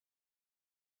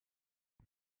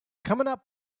Coming up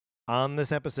on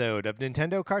this episode of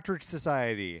Nintendo Cartridge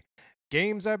Society,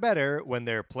 games are better when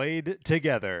they're played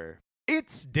together.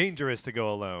 It's dangerous to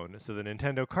go alone, so the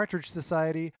Nintendo Cartridge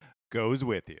Society goes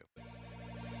with you.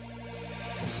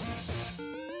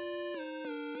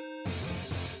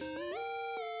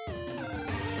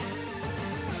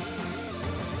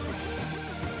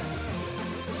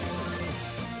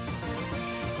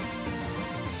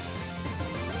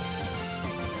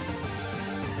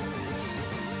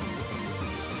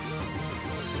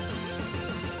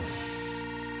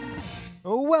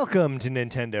 Welcome to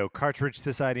Nintendo Cartridge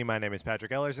Society. My name is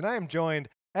Patrick Ellers, and I am joined,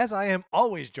 as I am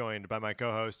always joined, by my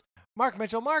co-host, Mark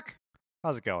Mitchell. Mark,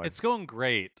 how's it going? It's going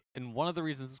great, and one of the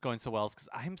reasons it's going so well is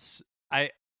because I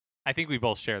think we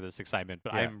both share this excitement,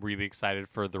 but Yeah. I'm really excited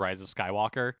for The Rise of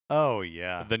Skywalker, Oh,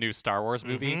 yeah. the new Star Wars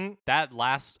movie. Mhm.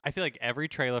 I feel like every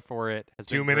trailer for it has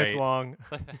 2 been minutes great. long.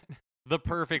 The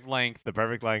perfect length. The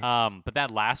perfect length. But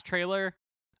that last trailer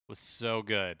was so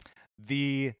good.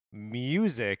 The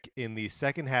music in the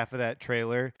second half of that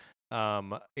trailer,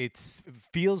 it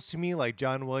feels to me like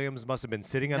John Williams must have been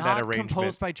sitting on Not that arrangement.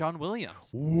 composed by John Williams.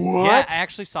 What? Yeah, I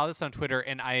actually saw this on Twitter,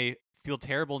 and I feel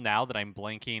terrible now that I'm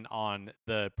blanking on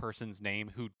the person's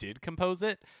name who did compose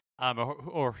it,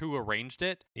 or who arranged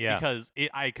it. Yeah. Because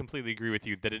I completely agree with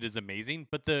you that it is amazing,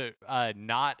 but the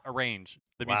not arranged,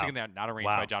 the Wow. music in there not arranged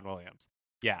Wow. by John Williams.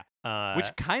 Yeah, Which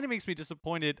which kind of makes me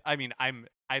disappointed. I mean,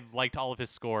 I've liked all of his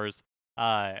scores,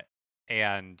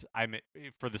 and I'm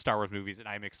for the Star Wars movies, and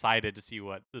I'm excited to see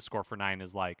what the score for 9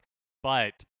 is like.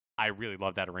 But I really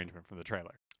love that arrangement from the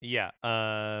trailer. Yeah,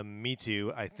 me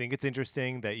too. I think it's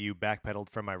interesting that you backpedaled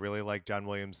from I really like John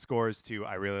Williams' scores to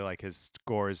I really like his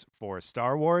scores for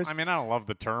Star Wars. I mean, I don't love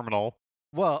the Terminal.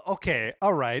 Well, okay,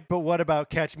 all right, but what about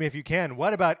Catch Me If You Can?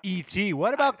 What about E.T.?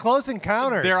 What about Close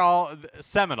Encounters? They're all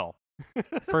seminal,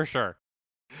 for sure.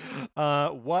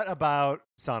 What about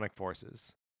Sonic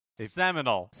Forces?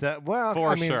 Seminal. Well, For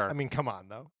I mean, sure. I mean, come on,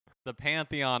 though. The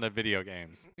pantheon of video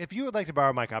games. If you would like to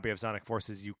borrow my copy of Sonic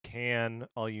Forces, you can.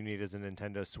 All you need is a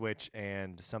Nintendo Switch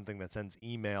and something that sends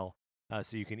email.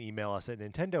 So you can email us at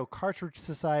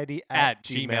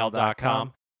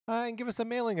nintendocartridgesociety@gmail.com. And give us a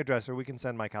mailing address where we can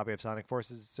send my copy of Sonic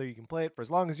Forces so you can play it for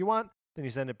as long as you want. Then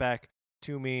you send it back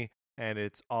to me, and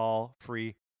it's all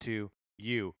free to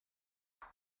you.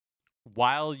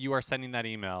 While you are sending that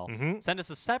email, Mhm. send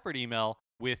us a separate email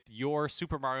with your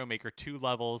Super Mario Maker 2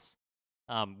 levels.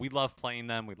 We love playing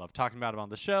them. We love talking about them on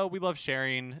the show. We love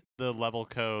sharing the level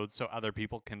codes so other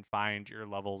people can find your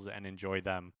levels and enjoy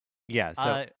them. Yeah,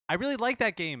 so I really like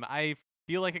that game. I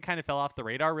feel like it kind of fell off the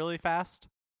radar really fast.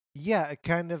 yeah,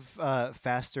 kind of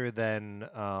faster than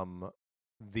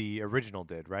the original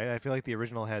did, right? I feel like the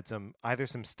original had either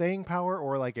some staying power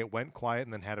or like it went quiet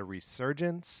and then had a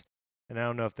resurgence. And I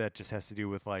don't know if that just has to do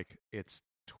with like its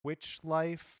Twitch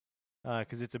life,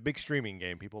 because it's a big streaming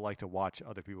game. People like to watch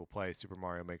other people play Super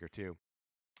Mario Maker 2.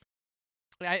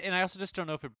 And I also just don't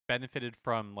know if it benefited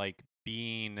from like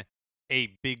being a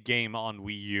big game on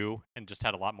Wii U and just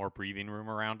had a lot more breathing room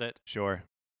around it. Sure.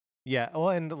 Yeah, well,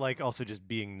 and like also just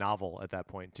being novel at that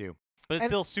point too. But it's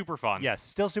And- still super fun. Yes,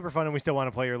 still super fun, and we still want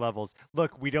to play your levels.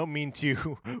 Look, we don't mean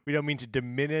to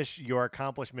diminish your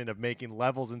accomplishment of making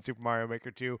levels in Super Mario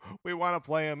Maker 2. We want to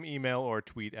play them. Email or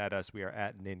tweet at us. We are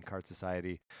at NinCart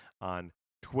Society on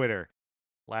Twitter.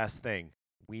 Last thing,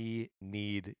 we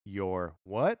need your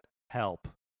what? Help.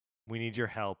 We need your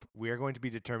help. We are going to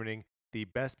be determining the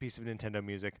best piece of Nintendo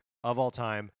music of all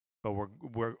time, but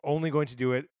we're only going to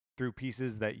do it through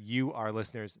pieces that you, our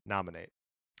listeners, nominate.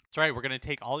 That's right. We're going to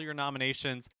take all your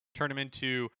nominations, turn them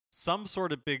into some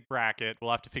sort of big bracket.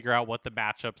 We'll have to figure out what the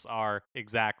matchups are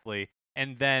exactly,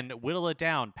 and then whittle it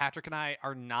down. Patrick and I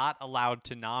are not allowed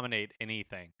to nominate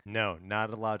anything. No,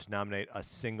 not allowed to nominate a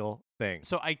single thing.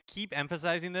 So I keep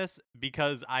emphasizing this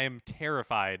because I am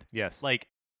terrified. Yes. Like,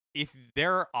 if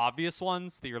there are obvious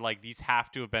ones that you're like, these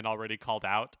have to have been already called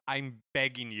out, I'm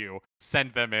begging you,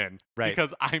 send them in. Right.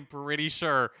 Because I'm pretty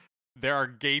sure there are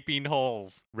gaping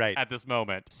holes Right. at this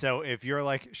moment. So if you're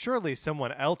like, surely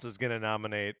someone else is going to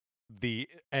nominate the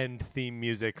end theme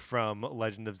music from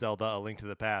Legend of Zelda: A Link to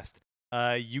the Past,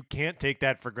 you can't take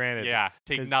that for granted. Yeah,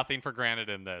 take 'cause- nothing for granted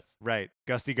in this. Right.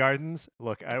 Gusty Gardens,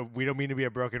 look, we don't mean to be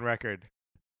a broken record,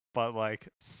 but like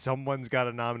someone's got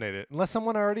to nominate it. Unless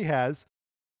someone already has.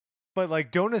 But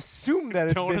like, don't assume that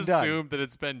it's Don't been done. assume that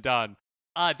it's been done.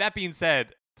 That being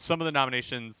said, some of the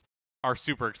nominations are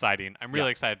super exciting. I'm really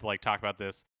Yeah. excited to like talk about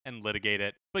this and litigate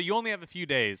it. But you only have a few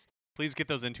days. Please get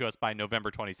those into us by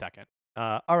November 22nd.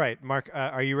 All right, Mark,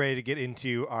 are you ready to get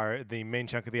into the main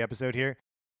chunk of the episode here?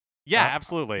 Yeah,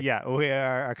 absolutely. Yeah, we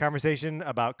are our conversation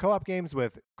about co-op games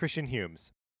with Christian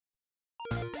Humes.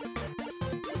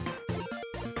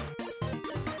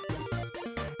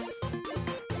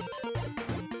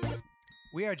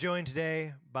 We are joined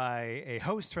today by a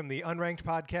host from the Unranked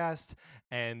podcast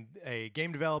and a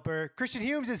game developer. Christian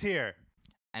Humes is here.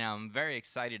 And I'm very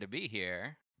excited to be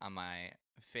here on my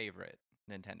favorite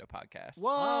Nintendo podcast.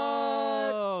 What?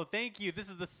 Oh, thank you. This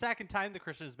is the second time that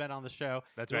Christian has been on the show.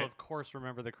 That's You'll right. of course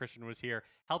remember that Christian was here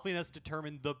helping us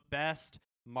determine the best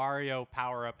Mario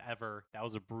power-up ever. That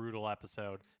was a brutal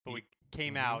episode, but we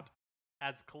came out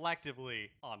as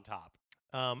collectively on top.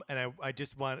 And I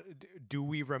just want, do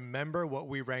we remember what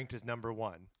we ranked as number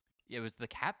one? It was the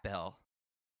cat bell.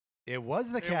 It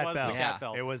was the It cat was bell. the cat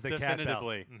bell. It was the cat bell.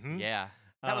 Definitively. Mhm. Yeah.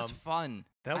 That was Um, fun.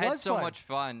 that I had was so fun. much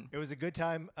fun. It was a good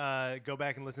time. Go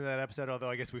back and listen to that episode, although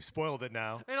I guess we've spoiled it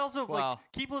now. And also, Well-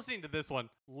 keep listening to this one.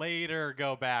 Later,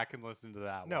 go back and listen to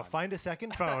that No, one. find a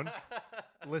second phone.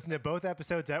 Listen to both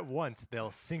episodes at once.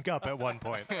 They'll sync up at one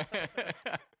point.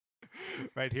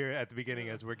 Right here at the beginning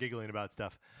as we're giggling about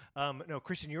stuff. No,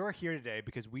 Christian, you're here today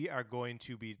because we are going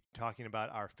to be talking about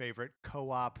our favorite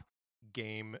co-op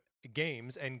games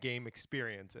and game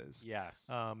experiences. Yes.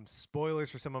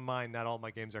 Spoilers for some of mine. Not all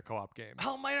my games are co-op games.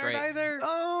 Oh, mine aren't Great. either.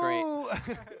 Oh,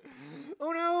 oh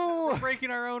We're no!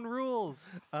 breaking our own rules.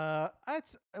 I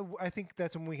think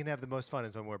that's when we can have the most fun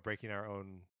is when we're breaking our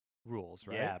own rules,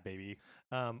 right? Yeah, baby.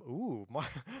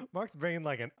 Mark's bringing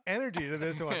like an energy to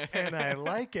this one, and I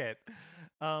like it.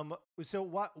 So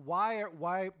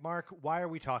why, Mark? Why are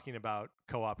we talking about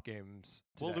co-op games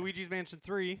today? Well, Luigi's Mansion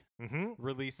 3 Mm-hmm.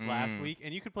 released last week,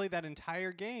 and you could play that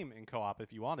entire game in co-op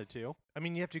if you wanted to. I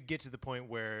mean, you have to get to the point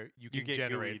where you You can get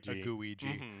generate a Gooigi.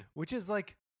 Gooigi, Mhm. which is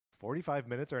like 45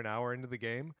 minutes or an hour into the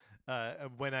game.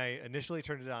 When I initially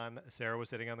turned it on, Sarah was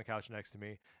sitting on the couch next to me,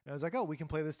 and I was like, "Oh, we can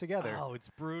play this together." Oh, it's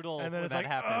brutal and then when it's that like,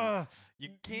 happens. "Ugh, You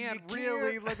you can't can't."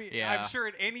 really let me. Yeah. I'm sure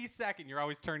at any second you're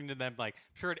always turning to them like,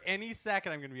 sure at any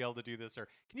second I'm going to be able to do this. Or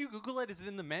can you Google it? Is it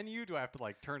in the menu? Do I have to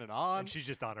like turn it on? And she's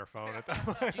just on her phone at that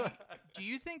point. Do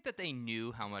you think that they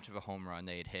knew how much of a home run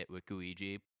they'd hit with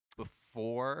Guigi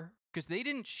before? Because they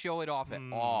didn't show it off at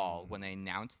all when they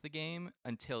announced the game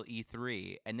until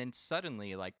E3, and then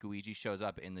suddenly, like, Guigi shows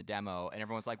up in the demo, and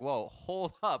everyone's like, "Whoa,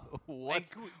 hold up, what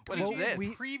is Luigi this?"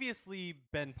 had previously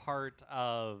been part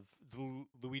of the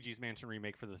Luigi's Mansion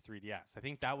remake for the 3DS. I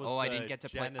think that was. Oh, I the didn't get to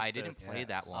play- I didn't genesis play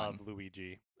that one. of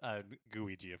Luigi,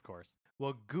 Guigi, of course.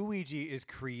 Well, Gooigi is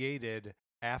created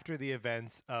after the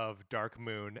events of Dark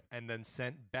Moon and then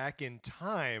sent back in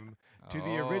time to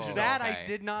the original. That I okay.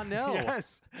 did not know.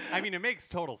 Yes. I mean, it makes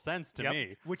total sense to Yep.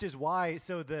 me. Which is why,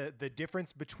 so the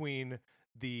difference between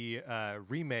the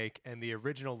remake and the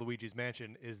original Luigi's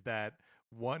Mansion is that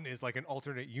one is like an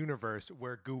alternate universe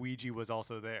where Gooigi was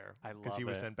also there I because he love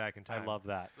was it. sent back in time. I love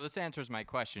that. Well, this answers my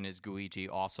question: is Guigi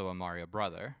also a Mario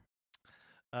brother?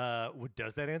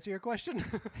 Does that answer your question?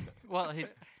 Well,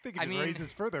 his. I think it I just mean,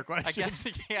 raises further questions.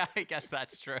 I guess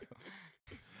that's true.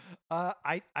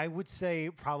 I would say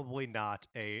probably not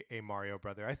a Mario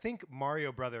brother. I think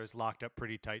Mario brother is locked up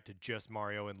pretty tight to just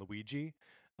Mario and Luigi.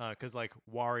 Because like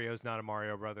Wario's not a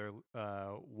Mario brother,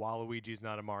 Waluigi's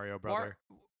not a Mario brother.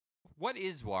 What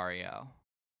is Wario?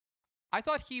 I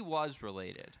thought he was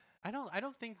related. I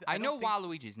don't think. I know think,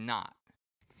 Waluigi's not.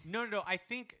 No. I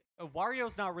think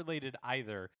Wario's not related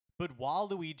either. But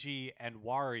Waluigi and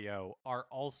Wario are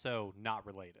also not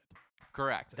related.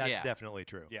 Correct. That's yeah. definitely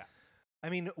true. Yeah. I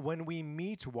mean, when we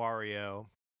meet Wario,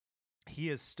 he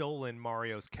has stolen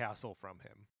Mario's castle from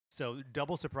him. So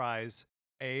double surprise: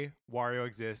 A, Wario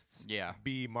exists. Yeah.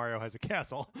 B, Mario has a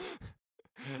castle.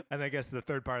 And I guess the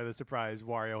third part of the surprise,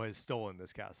 Wario has stolen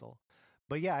this castle.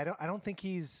 But yeah, I don't think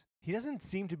he doesn't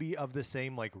seem to be of the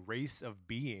same like race of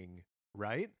being,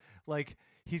 right? Like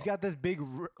he's got this big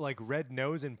like red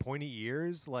nose and pointy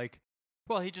ears, like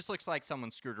Well, he just looks like someone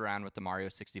screwed around with the Mario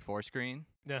 64 screen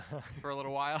for a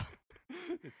little while.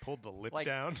 it pulled the lip Like,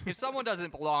 down. If someone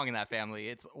doesn't belong in that family,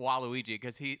 it's Waluigi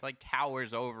because he like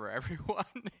towers over everyone.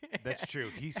 That's true.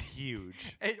 He's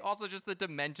huge. And also, just the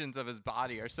dimensions of his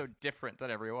body are so different than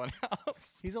everyone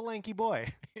else. He's a lanky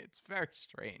boy. It's very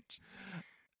strange.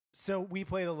 So we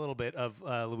played a little bit of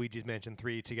Luigi's Mansion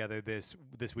 3 together this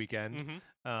weekend,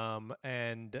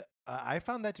 and I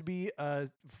found that to be a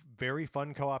very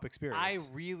fun co-op experience. I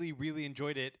really, really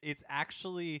enjoyed it. It's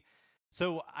actually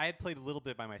so I had played a little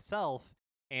bit by myself,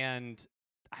 and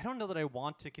I don't know that I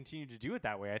want to continue to do it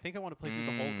that way. I think I want to play through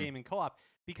the whole game in co-op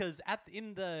because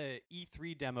in the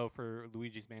E3 demo for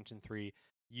Luigi's Mansion 3,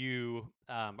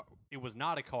 it was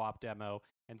not a co-op demo,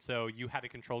 and so you had to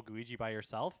control Luigi by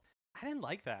yourself. I didn't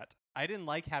like that. I didn't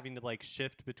like having to like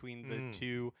shift between the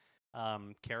two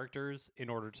characters in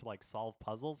order to like solve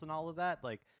puzzles and all of that.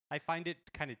 Like I find it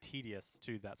kind of tedious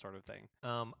to that sort of thing.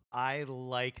 I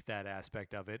like that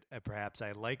aspect of it. Perhaps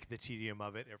I like the tedium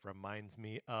of it. It reminds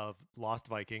me of Lost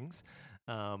Vikings.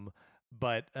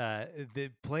 But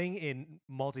the playing in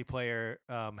multiplayer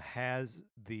has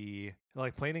the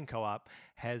playing in co-op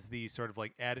has the sort of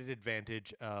like added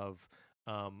advantage of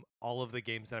all of the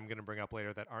games that I'm going to bring up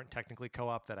later that aren't technically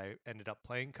co-op that I ended up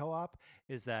playing co-op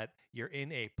is that you're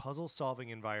in a puzzle solving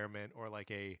environment or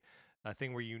like a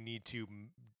thing where you need to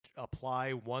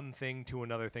apply one thing to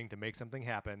another thing to make something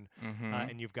happen,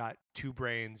 and you've got two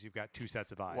brains, you've got two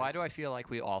sets of eyes. Why do I feel like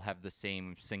we all have the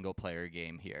same single player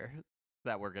game here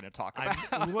that we're going to talk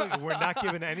about? Look, we're not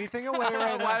giving anything away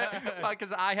right now.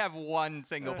 Because I have one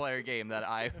single player game that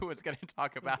I was going to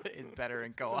talk about is better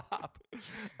in co-op.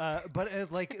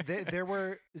 But like there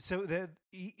were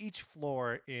each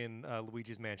floor in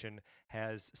Luigi's Mansion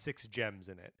has 6 gems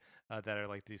in it that are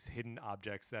like these hidden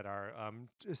objects that are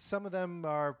some of them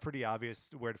are pretty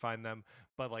obvious where to find them,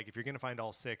 but like if you're gonna find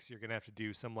all 6, you're gonna have to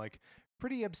do some like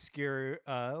pretty obscure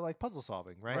like puzzle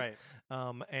solving, right?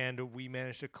 And we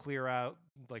managed to clear out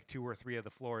like 2 or 3 of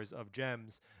the floors of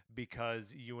gems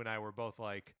because you and I were both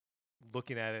like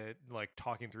looking at it, like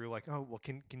talking through like, oh well,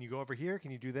 can you go over here, can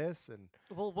you do this? And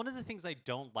well, one of the things I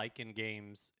don't like in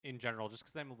games in general, just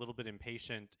because I'm a little bit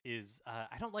impatient, is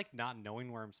I don't like not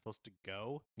knowing where I'm supposed to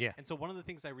go. Yeah. And so one of the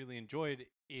things I really enjoyed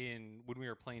in when we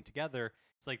were playing together,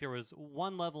 it's like there was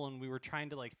one level and we were trying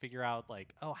to like figure out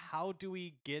like, oh, how do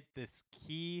we get this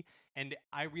key? And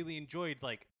I really enjoyed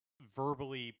like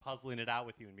verbally puzzling it out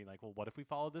with you and being like, well, what if we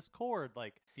follow this chord?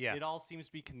 Like, it all seems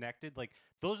to be connected. Like,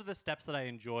 those are the steps that I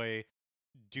enjoy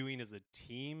doing as a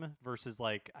team versus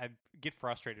like I get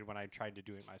frustrated when I tried to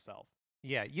do it myself.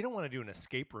 Yeah, you don't want to do an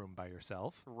escape room by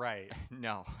yourself. Right.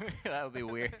 No, that would be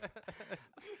weird.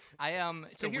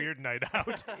 It's a weird night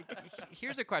out.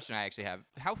 Here's a question I actually have.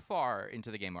 How far into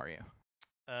the game are you?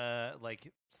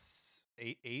 Like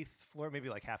 8th floor, maybe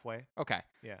like halfway. Okay.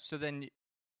 Yeah. So then,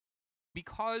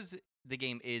 because the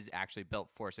game is actually built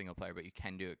for single player, but you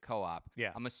can do it co-op.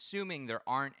 Yeah. I'm assuming there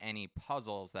aren't any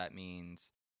puzzles. That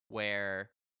means where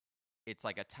it's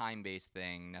like a time-based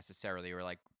thing necessarily, or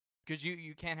like because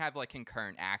you can't have like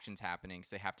concurrent actions happening because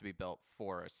they have to be built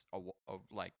for a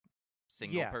like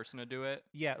single person to do it.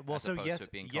 Yeah, well, so yes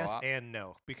co-op. And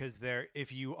no, because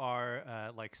if you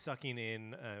are like sucking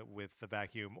in with the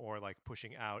vacuum or like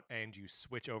pushing out and you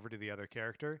switch over to the other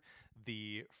character,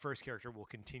 the first character will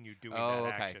continue doing that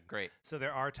action. Great. So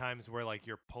there are times where like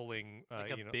you're pulling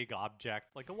like a big object,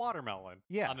 like a watermelon.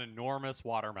 Yeah. An enormous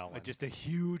watermelon. Just a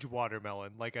huge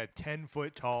watermelon, like a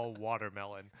 10-foot tall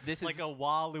watermelon. This is like a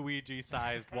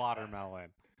Waluigi-sized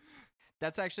watermelon.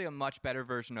 That's actually a much better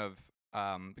version of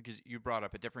because you brought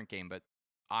up a different game, but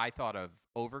I thought of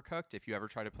Overcooked. If you ever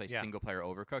try to play single player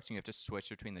Overcooked, and you have to switch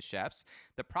between the chefs.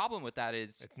 The problem with that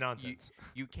is it's nonsense.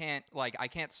 You can't I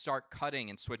can't start cutting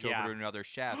and switch over to another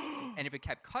chef. And if it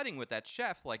kept cutting with that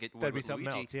chef, like it would that'd be with something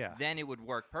Luigi, else. Yeah. Then it would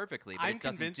work perfectly. But I'm it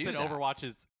doesn't convinced do that Overwatch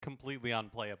is completely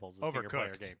unplayable as a single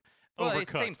player game. Well, Overcooked.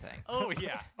 it's the same thing. Oh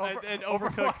yeah. and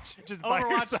Overwatch just by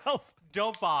yourself.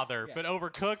 Don't bother. Yeah. But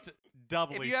Overcooked,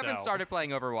 doubly so. If you haven't started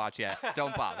playing Overwatch yet,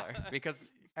 don't bother because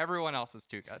everyone else is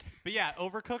too good. But yeah,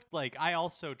 Overcooked, like I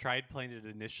also tried playing it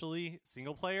initially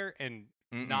single player and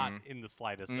not in the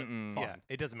slightest fun. Yeah,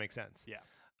 it doesn't make sense.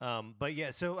 Yeah. But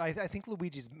yeah, so I think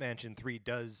Luigi's Mansion 3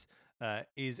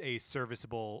 is a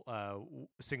serviceable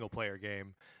single player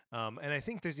game. And I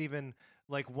think there's even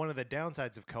like one of the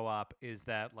downsides of co-op is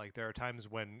that like there are times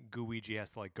when Gooigi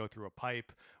has to like go through a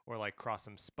pipe or like cross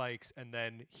some spikes and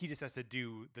then he just has to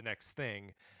do the next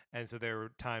thing. And so there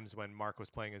were times when Mark was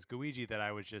playing as Gooigi that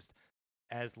I was just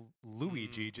as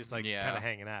Luigi, just like kind of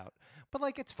hanging out. But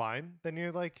like it's fine. Then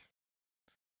you're like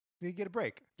you get a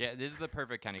break. Yeah, this is the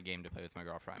perfect kind of game to play with my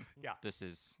girlfriend. Yeah.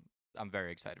 I'm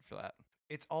very excited for that.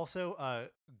 It's also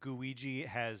Gooigi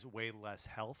has way less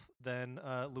health than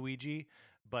Luigi,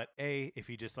 but A, if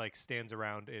he just like stands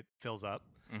around, it fills up.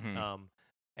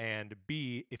 And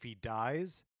B, if he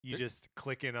dies, you just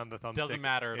click in on the thumbstick. Doesn't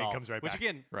matter at all. It comes right Which back.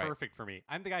 again, perfect for me.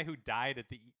 I'm the guy who died at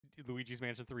the Luigi's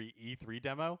Mansion 3 E3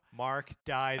 demo. Mark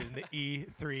died in the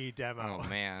E3 demo. Oh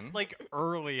man! Like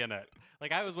early in it.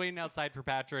 Like I was waiting outside for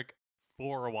Patrick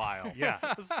for a while. Yeah.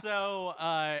 So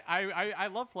I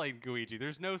love playing Gooigi.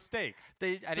 There's no stakes.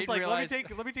 I just didn't like realize,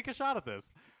 let me take a shot at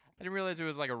this. I didn't realize it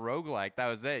was like a roguelike. That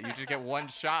was it. You just get one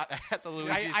shot at the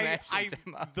Luigi's Mansion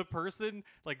demo. The person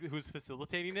like who's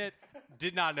facilitating it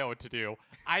did not know what to do.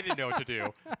 I didn't know what to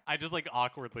do. I just like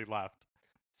awkwardly left.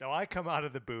 So I come out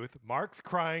of the booth. Mark's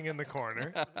crying in the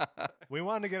corner. We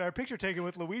wanted to get our picture taken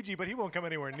with Luigi, but he won't come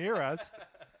anywhere near us.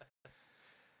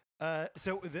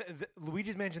 So the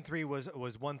Luigi's Mansion 3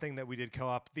 was one thing that we did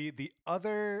co-op. The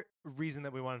other reason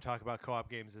that we want to talk about co-op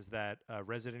games is that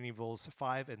Resident Evils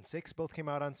 5 and 6 both came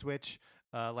out on Switch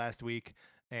last week.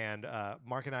 And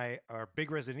Mark and I are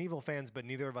big Resident Evil fans, but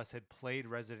neither of us had played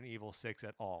Resident Evil 6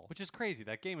 at all. Which is crazy.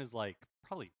 That game is like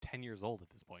probably 10 years old at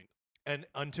this point. And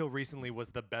until recently was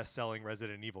the best-selling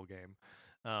Resident Evil game.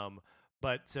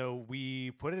 But so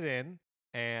we put it in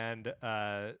and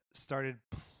started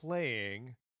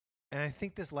playing. And I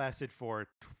think this lasted for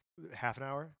half an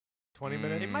hour, 20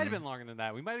 minutes. It might have been longer than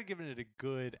that. We might have given it a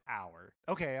good hour.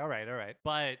 Okay, all right.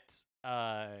 But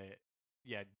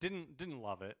yeah, didn't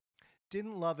love it.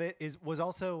 Didn't love it. Was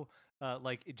also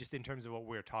like just in terms of what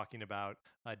we're talking about,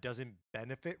 doesn't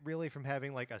benefit really from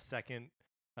having like a second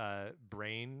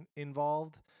brain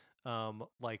involved.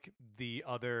 Like the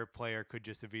other player could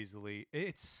just have easily.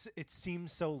 It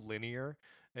seems so linear,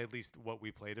 at least what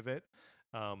we played of it.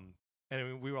 And I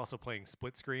mean, we were also playing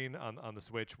split screen on the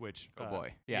Switch, which Oh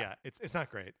boy. Yeah. it's not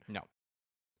great. No.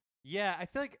 Yeah, I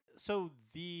feel like so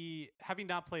having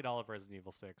not played all of Resident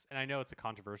Evil 6, and I know it's a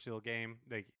controversial game,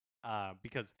 like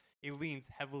because it leans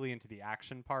heavily into the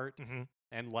action part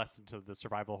and less into the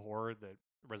survival horror that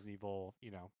Resident Evil,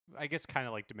 I guess kind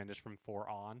of like diminished from 4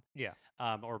 on. Yeah.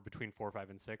 Or between 4, 5,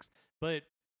 and 6. But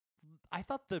I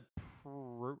thought the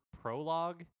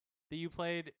prologue that you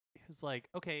played was like,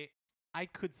 okay, I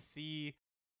could see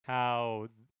how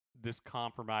this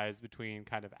compromise between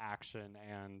kind of action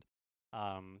and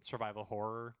survival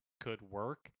horror could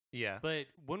work. Yeah. But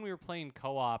when we were playing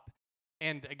co-op,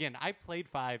 and again, I played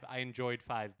 5, I enjoyed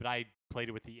 5, but I played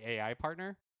it with the AI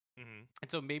partner. And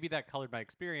so maybe that colored my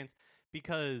experience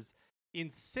because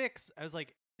in 6, I was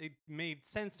like, it made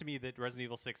sense to me that Resident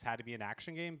Evil 6 had to be an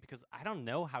action game because I don't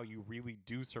know how you really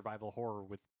do survival horror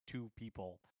with 2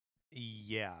 people.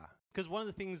 Yeah. Because one of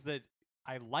the things that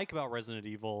I like about Resident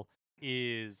Evil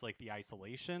is like the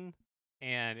isolation,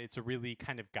 and it's a really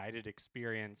kind of guided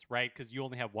experience, right? Because you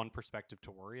only have one perspective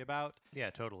to worry about.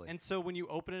 Yeah, totally. And so when you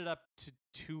open it up to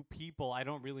 2 people, I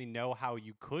don't really know how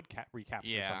you could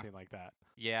recapture something like that.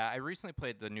 Yeah, I recently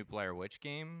played the new Blair Witch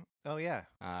game. Oh yeah.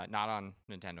 Not on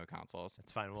Nintendo consoles.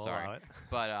 That's fine. We'll Sorry. allow it.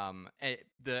 But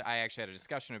I actually had a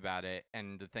discussion about it,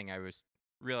 and the thing I was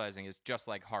realizing is just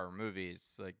like horror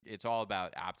movies, like it's all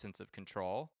about absence of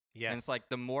control. Yes. And it's like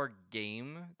the more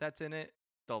game that's in it,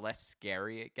 the less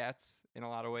scary it gets in a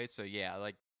lot of ways. So yeah,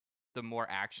 like the more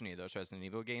actiony those Resident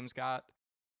Evil games got,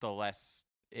 the less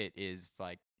it is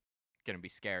like going to be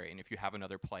scary. And if you have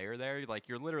another player there, like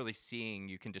you're literally seeing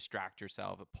you can distract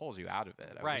yourself. It pulls you out of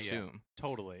it, I would assume.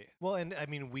 Totally. Well, and I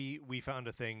mean, we found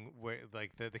a thing where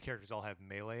like the characters all have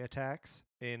melee attacks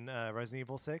in Resident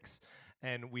Evil 6,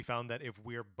 and we found that if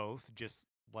we're both just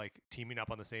like teaming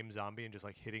up on the same zombie and just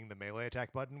like hitting the melee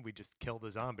attack button, we just kill the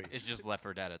zombie. It's just Left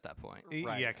 4 Dead at that point.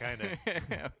 Right. Yeah, kind of.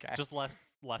 Okay. Just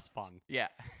less fun. Yeah.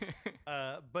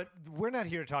 But we're not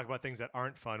here to talk about things that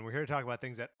aren't fun. We're here to talk about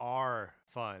things that are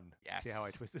fun. Yes. See how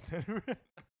I twisted that around?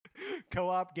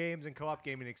 Co-op games and co-op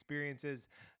gaming experiences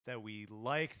that we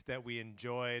liked, that we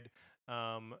enjoyed.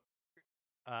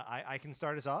 I can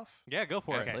start us off. Yeah, go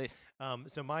for Okay. it.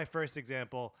 Please. So my first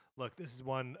example, look, this is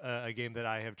a game that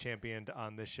I have championed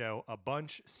on this show a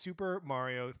bunch. Super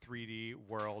Mario 3D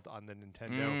World on the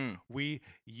Nintendo Wii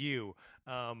U.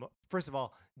 First of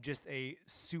all, just a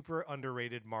super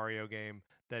underrated Mario game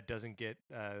that doesn't get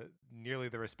nearly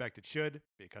the respect it should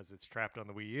because it's trapped on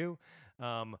the Wii U.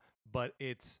 But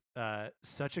it's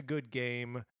such a good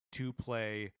game to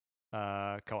play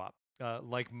co-op.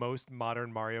 Like most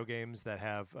modern Mario games that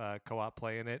have co-op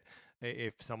play in it,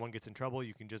 if someone gets in trouble,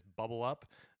 you can just bubble up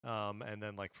and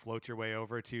then like float your way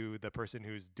over to the person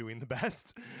who's doing the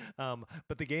best.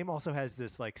 But the game also has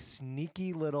this like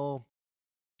sneaky little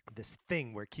this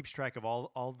thing where it keeps track of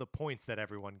all the points that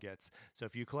everyone gets. So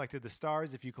if you collected the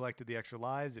stars, if you collected the extra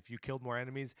lives, if you killed more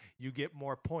enemies, you get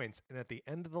more points. And at the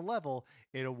end of the level,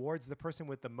 it awards the person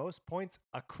with the most points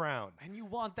a crown. And you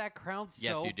want that crown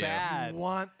Yes, so you do. bad. You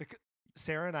want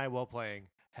Sarah and I, while playing,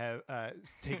 have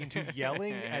taken to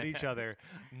yelling at each other.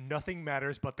 Nothing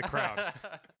matters but the crown.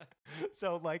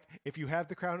 So, like, if you have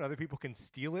the crown, other people can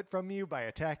steal it from you by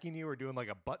attacking you or doing like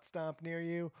a butt stomp near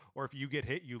you. Or if you get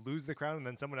hit, you lose the crown and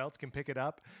then someone else can pick it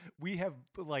up. We have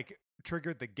like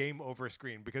triggered the game over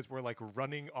screen because we're like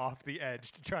running off the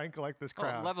edge to try and collect this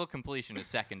crown. Well, level completion is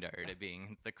secondary to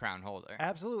being the crown holder.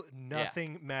 Absolutely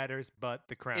nothing matters but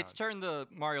the crown. It's turned the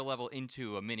Mario level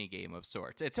into a mini game of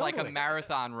sorts. It's like a Totally.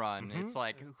 marathon run. It's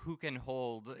like who can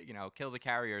hold, kill the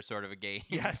carrier sort of a game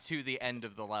Yes. to the end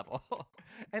of the level.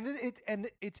 And then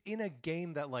it's in a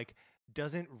game that like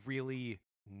doesn't really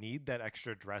need that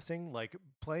extra dressing. Like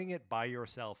playing it by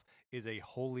yourself is a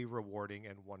wholly rewarding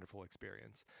and wonderful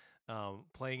experience.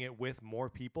 Playing it with more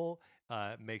people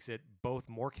makes it both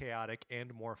more chaotic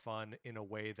and more fun in a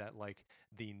way that like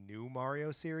the new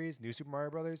Mario series, New Super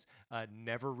Mario Brothers,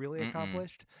 never really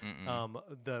accomplished.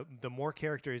 The more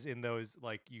characters in those,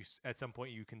 like at some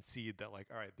point you concede that like,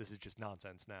 all right, this is just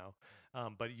nonsense now.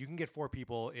 But you can get 4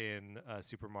 people in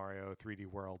Super Mario 3D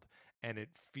World, and it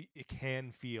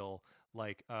can feel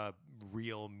like a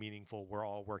real meaningful, we're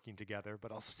all working together,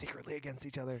 but also secretly against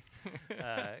each other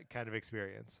kind of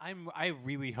experience. I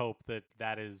really hope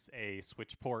that is a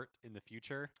Switch port in the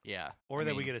future. Yeah. Or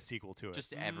that we get a sequel to it.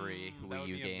 Just every that Wii would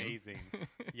U be game. amazing.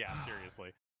 Yeah,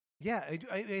 seriously. Yeah,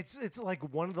 it's like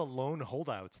one of the lone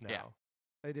holdouts now.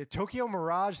 Yeah. Tokyo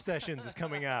Mirage Sessions is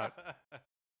coming out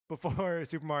before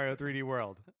Super Mario 3D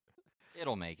World.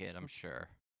 It'll make it, I'm sure.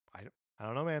 I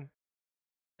don't know, man.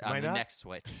 On Might the not. next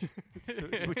Switch.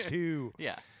 Switch 2.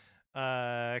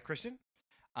 Yeah. Christian?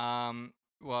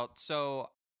 Well,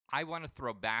 so I want to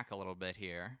throw back a little bit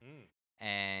here.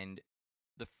 And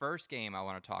the first game I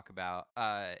want to talk about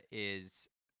is,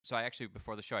 so I actually,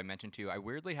 before the show, I mentioned to you, I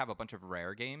weirdly have a bunch of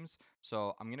rare games.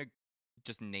 So I'm going to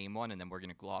just name one and then we're going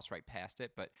to gloss right past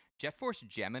it. But Jet Force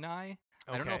Gemini,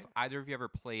 I don't know if either of you ever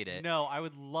played it. No, I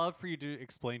would love for you to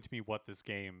explain to me what this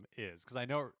game is, because I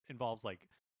know it involves like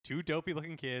 2 dopey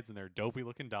looking kids and their dopey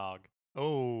looking dog.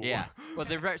 Oh. Yeah. Well,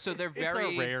 they're very, so they're very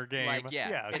It's a rare game. Like,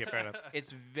 yeah. Okay, it's, fair enough.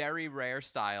 it's very rare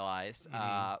stylized,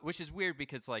 which is weird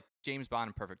because like James Bond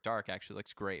in Perfect Dark actually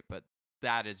looks great, but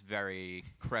that is very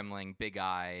Kremling, big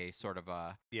eye sort of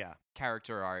a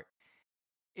character art.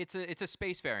 It's a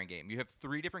spacefaring game. You have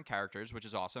 3 different characters, which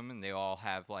is awesome, and they all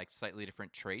have like slightly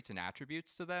different traits and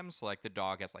attributes to them. So like the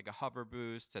dog has like a hover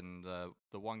boost, and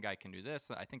the one guy can do this.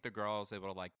 I think the girl is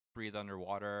able to like breathe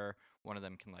underwater. One of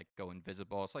them can like go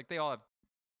invisible. It's like they all have,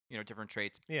 you know, different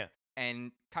traits. Yeah.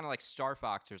 And kind of like Star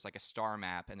Fox, there's like a star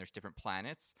map, and there's different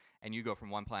planets, and you go from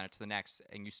one planet to the next,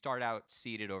 and you start out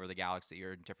seeded over the galaxy.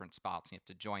 You're in different spots, and you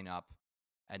have to join up,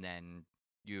 and then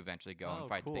you eventually go and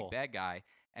fight the big bad guy.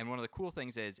 And one of the cool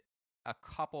things is a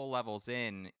couple levels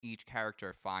in, each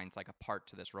character finds like a part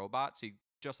to this robot. So you,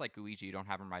 just like Luigi, you don't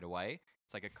have them right away.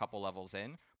 It's like a couple levels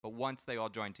in. But once they all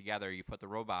join together, you put the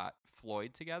robot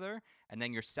Floyd together. And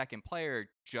then your second player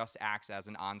just acts as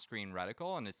an on-screen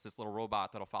reticle. And it's this little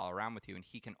robot that'll follow around with you. And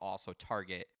he can also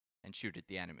target and shoot at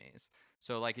the enemies.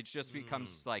 So like it just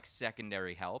becomes like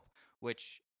secondary help,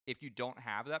 which if you don't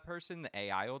have that person, the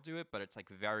AI will do it. But it's like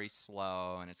very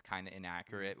slow and it's kind of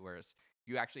inaccurate. Whereas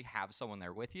you actually have someone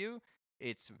there with you,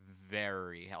 it's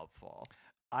very helpful.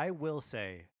 I will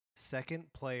say,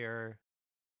 second player,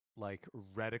 like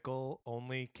reticle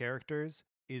only characters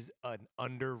is an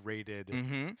underrated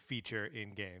feature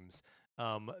in games.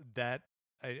 That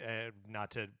not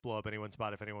to blow up anyone's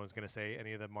spot if anyone's going to say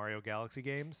any of the Mario Galaxy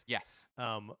games. Yes.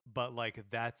 But like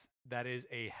that is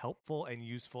a helpful and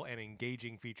useful and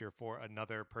engaging feature for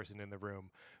another person in the room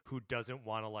who doesn't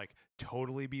want to like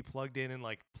totally be plugged in and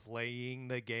like playing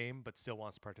the game, but still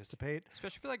wants to participate.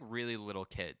 Especially for like really little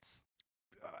kids.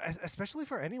 Especially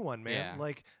for anyone, man. Yeah.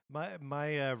 Like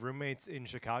my roommates in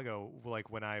Chicago,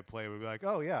 like when I play, would be like,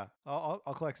 "Oh yeah, I'll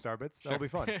collect Starbits. That'll be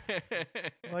fun."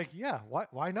 Like, yeah,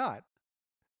 why not?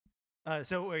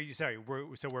 So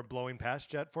we're blowing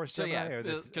past Jet Force Gemini,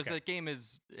 because the game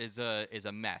is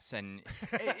a mess, and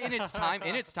in its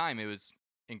time it was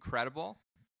incredible,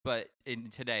 but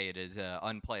in today it is an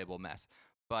unplayable mess.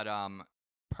 But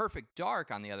Perfect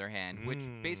Dark, on the other hand, which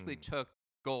basically took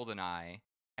GoldenEye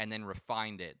and then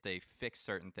refined it. They fixed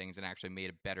certain things and actually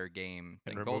made a better game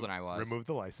than GoldenEye was. Removed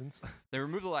the license. They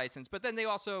removed the license, but then they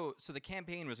also, so the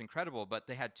campaign was incredible, but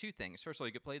they had 2 things. First of all,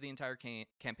 you could play the entire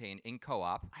campaign in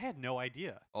co-op. I had no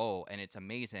idea. Oh, and it's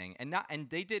amazing. And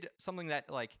they did something that,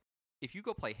 like, if you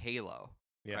go play Halo,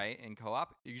 right, in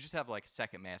co-op, you just have like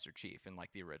second Master Chief in like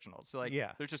the originals. So like,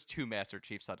 there's just 2 Master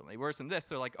Chiefs suddenly. Whereas in this,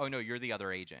 they're like, oh no, you're the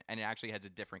other agent, and it actually has a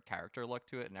different character look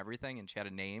to it and everything. And she had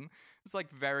a name. It's like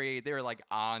they were like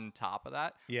on top of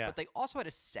that. Yeah. But they also had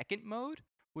a second mode,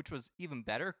 which was even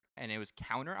better, and it was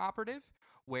counter operative,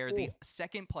 where the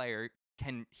second player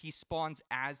he spawns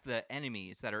as the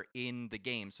enemies that are in the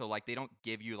game. So like they don't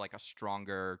give you like a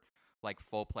stronger like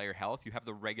full player health. You have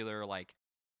the regular like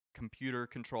computer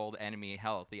controlled enemy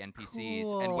health, the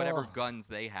NPCs, and whatever guns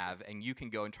they have, and you can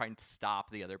go and try and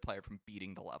stop the other player from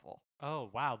beating the level. Oh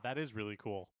wow, that is really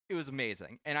cool. It was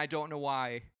amazing, and I don't know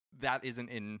why that isn't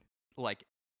in like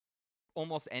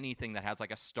almost anything that has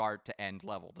like a start to end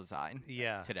level design.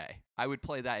 Today I would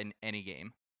play that in any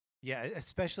game. Yeah,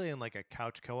 especially in like a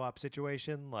couch co-op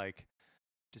situation, like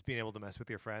just being able to mess with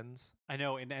your friends. I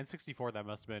know in N64 that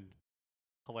must have been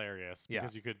hilarious Yeah.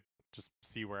 because you could just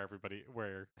see where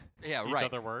Yeah, each right.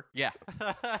 other were. Yeah.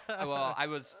 Well, I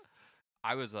was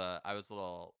a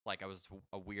little like I was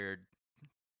a weird,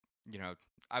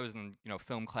 I was in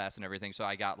film class and everything, so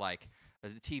I got like a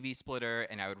TV splitter,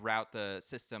 and I would route the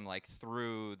system like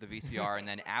through the VCR and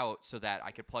then out so that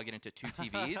I could plug it into 2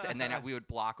 TVs, and then we would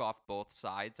block off both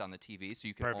sides on the TV so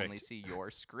you could only Perfect. see your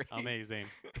screen. Amazing.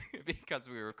 Because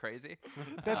we were crazy.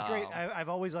 That's great. Um, I've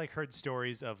always like heard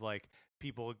stories of like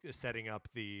people setting up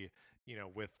the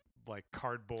with like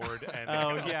cardboard and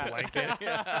Oh, like, yeah. a blanket.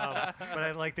 But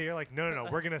I like they're like no,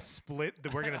 we're gonna split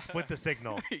the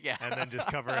signal Yeah. and then just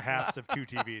cover halves of 2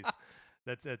 TVs.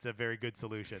 That's a very good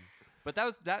solution. But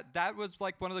that was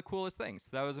like one of the coolest things.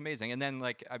 That was amazing. And then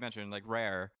like I mentioned, like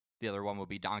Rare, the other one would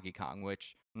be Donkey Kong,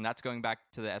 and that's going back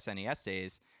to the SNES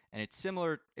days. And it's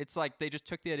similar. It's like they just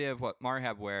took the idea of what Mario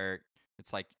had, where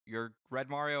it's like you're Red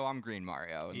Mario, I'm Green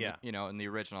Mario. And Yeah. in the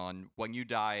original, and when you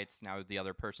die, it's now the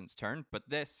other person's turn. But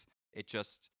this, it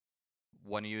just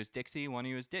one of you is Dixie, one of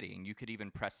you is Diddy, and you could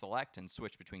even press select and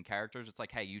switch between characters. It's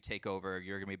like, hey, you take over.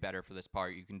 You're gonna be better for this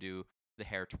part. You can do the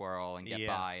hair twirl and get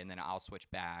Yeah. by, and then I'll switch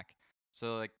back.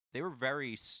 So like they were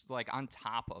very like on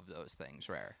top of those things,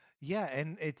 Rare. Yeah,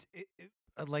 and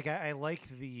like I like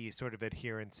the sort of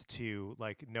adherence to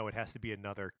like no, it has to be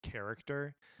another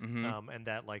character, Mm-hmm. and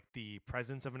that like the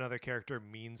presence of another character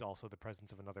means also the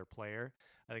presence of another player.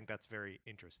 I think that's very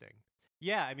interesting.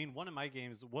 Yeah, I mean, one of my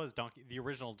games was the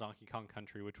original Donkey Kong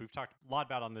Country, which we've talked a lot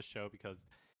about on this show because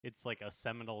it's like a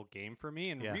seminal game for me.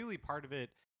 And Yeah. really part of it,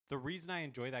 the reason I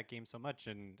enjoy that game so much,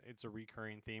 and it's a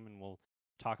recurring theme, and we'll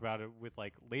talk about it with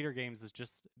like later games, is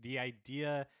just the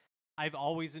idea. I've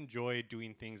always enjoyed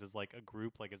doing things as like a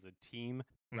group, like as a team,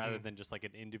 rather Mhm. than just like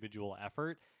an individual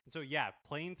effort. And so, yeah,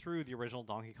 playing through the original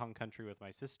Donkey Kong Country with my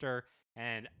sister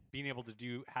and being able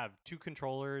to have 2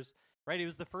 controllers, right? It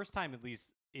was the first time, at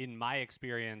least in my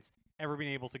experience, ever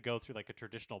being able to go through like a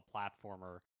traditional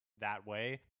platformer that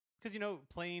way. Because,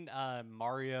 playing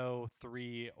Mario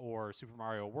 3 or Super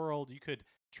Mario World, you could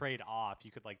trade off.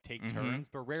 You could like take Mhm. turns,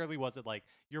 but rarely was it like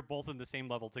you're both in the same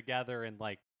level together and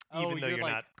like, Even though you're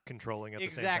like, not controlling at the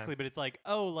same exactly, time. but it's like,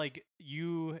 like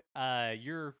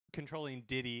you're controlling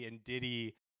Diddy, and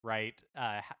Diddy, right,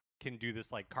 can do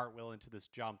this like cartwheel into this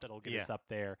jump that'll get us Yeah. up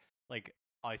there. Like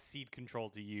I cede control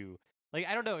to you. Like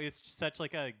I don't know, it's just such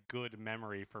like a good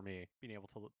memory for me being able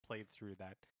to play through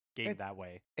that game that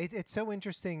way. It's so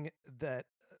interesting that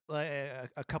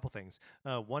a couple things.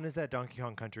 One is that Donkey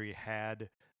Kong Country had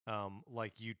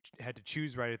like you had to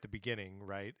choose right at the beginning,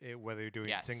 right? Whether you're doing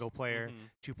Yes. single player,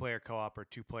 Mhm. 2-player co-op, or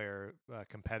 2-player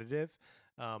competitive.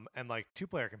 And like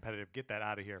 2-player competitive, get that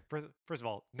out of here. First of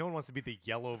all, no one wants to be the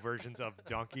yellow versions of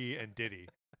Donkey and Diddy.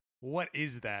 What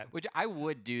is that? Which I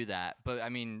would do that, but I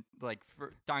mean, like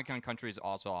for Donkey Kong Country is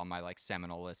also on my like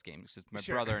seminal list games. 'Cause my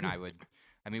Sure. brother and I would,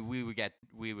 I mean, we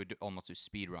would almost do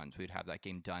speed runs. We'd have that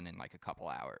game done in like a couple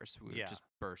hours. We would Yeah. just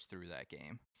burst through that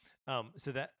game.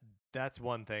 So that's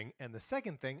one thing, and the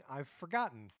second thing I've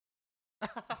forgotten.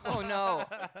 Oh no,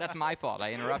 that's my fault.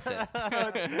 I interrupted.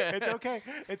 It's okay.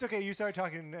 It's okay. You started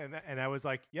talking, and I was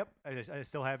like, "Yep, I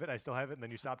still have it. I still have it." And then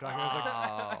you stopped talking. I was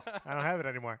like, Oh. "I don't have it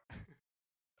anymore."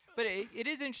 But it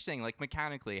is interesting, like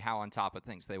mechanically, how on top of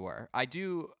things they were.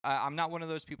 I'm not one of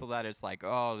those people that is like,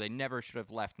 oh, they never should have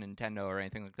left Nintendo or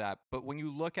anything like that. But when you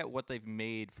look at what they've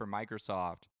made for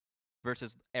Microsoft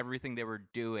versus everything they were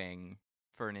doing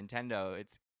for Nintendo,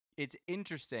 it's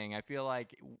interesting. I feel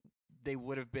like they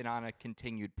would have been on a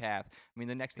continued path. I mean,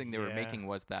 the next thing they were Yeah. making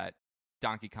was that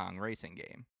Donkey Kong Racing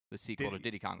game, the sequel to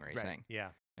Diddy Kong Racing. Right.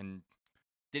 Yeah. And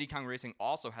Diddy Kong Racing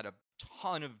also had a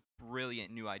ton of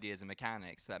brilliant new ideas and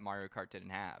mechanics that Mario Kart didn't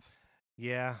have.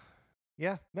 Yeah.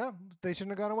 Yeah. No, they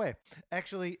shouldn't have gone away.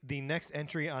 Actually, the next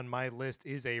entry on my list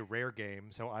is a rare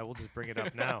game, so I will just bring it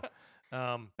up now.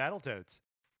 Battletoads.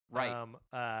 Right.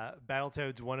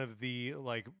 Battletoads, one of the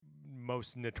like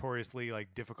most notoriously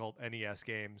like difficult NES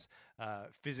games.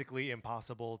 Physically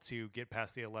impossible to get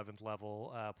past the 11th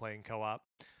level playing co-op.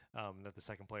 That the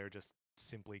second player just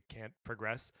simply can't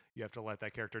progress. You have to let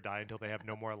that character die until they have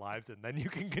no more lives, and then you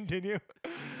can continue.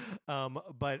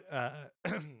 But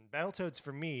Battletoads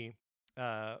for me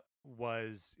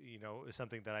was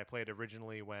something that I played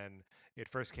originally when it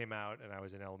first came out, and I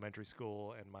was in elementary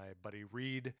school, and my buddy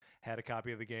Reed had a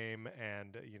copy of the game,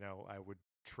 and I would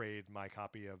trade my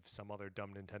copy of some other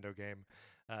dumb Nintendo game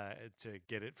to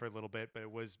get it for a little bit. But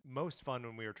it was most fun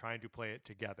when we were trying to play it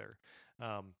together.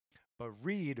 But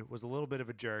Reed was a little bit of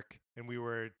a jerk, and we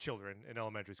were children in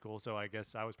elementary school, so I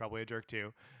guess I was probably a jerk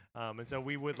too. And so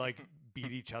we would like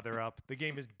beat each other up. The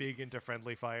game is big into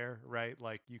friendly fire, right?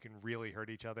 Like you can really hurt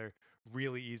each other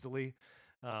really easily.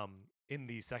 in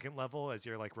the second level as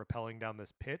you're like rappelling down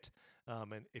this pit.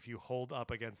 And if you hold up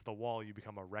against the wall, you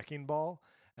become a wrecking ball.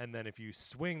 And then if you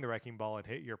swing the wrecking ball and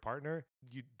hit your partner,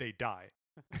 they die.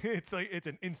 It's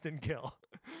an instant kill.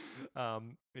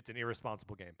 It's an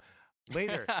irresponsible game.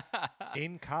 Later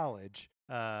in college,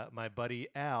 my buddy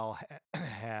Al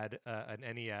had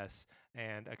an NES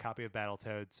and a copy of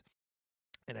Battletoads,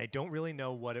 and I don't really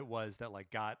know what it was that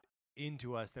like got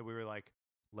into us that we were like,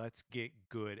 let's get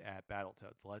good at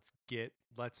Battletoads.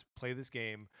 Let's play this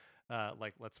game.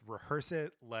 Let's rehearse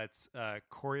it. Let's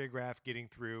choreograph getting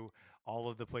through all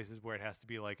of the places where it has to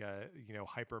be like a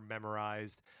hyper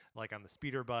memorized, like on the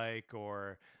speeder bike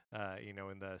or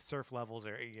in the surf levels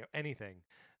or anything.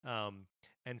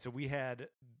 And so we had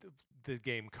the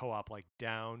game co-op like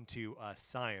down to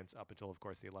science up until, of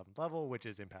course, the 11th level, which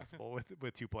is impassable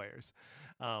with two players.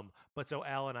 But so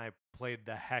Al and I played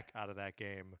the heck out of that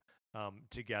game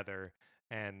together.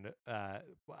 And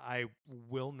I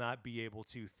will not be able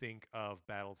to think of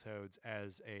Battletoads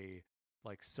as a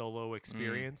like solo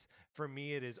experience. For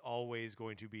me, it is always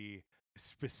going to be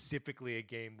specifically a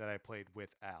game that I played with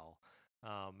Al,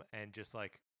 and just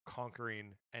like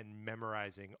conquering and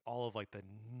memorizing all of like the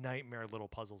nightmare little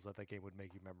puzzles that game would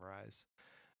make you memorize.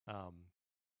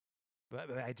 But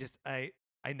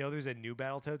I know there's a new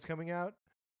Battletoads coming out,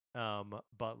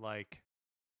 but like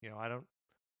I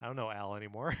don't know Al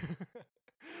anymore.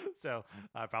 So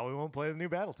I probably won't play the new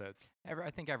Battletoads.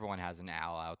 I think everyone has an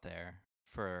Al out there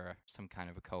for some kind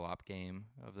of a co-op game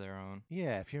of their own.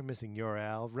 Yeah, if you're missing your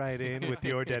Al, write in with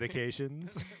your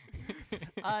dedications.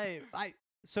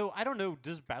 So I don't know.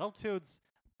 Does Battletoads?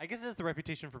 I guess it has the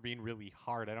reputation for being really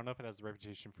hard. I don't know if it has the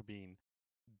reputation for being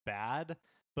bad.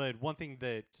 But one thing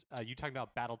that you talking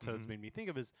about Battletoads made me think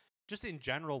of is just in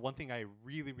general. One thing I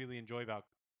really, really enjoy about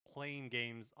playing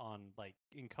games on like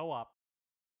in co-op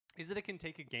is that it can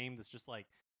take a game that's just like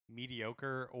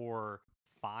mediocre or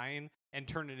fine and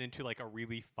turn it into like a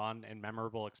really fun and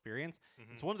memorable experience.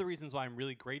 It's one of the reasons why I'm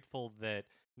really grateful that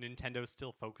Nintendo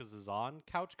still focuses on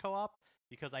couch co-op,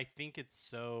 because I think it's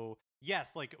so,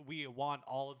 yes, like we want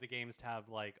all of the games to have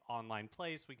like online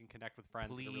play so we can connect with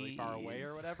friends that are really far away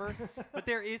or whatever. But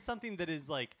there is something that is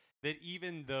like that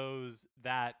even those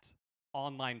that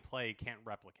online play can't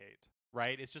replicate,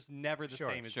 right? It's just never the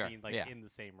same as being like in the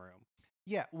same room.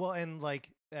 Yeah, well, and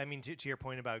like, I mean, to your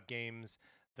point about games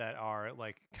that are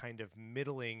like kind of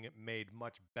middling made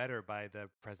much better by the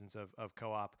presence of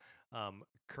co-op,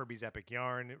 Kirby's Epic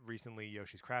Yarn, recently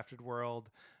Yoshi's Crafted World,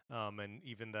 and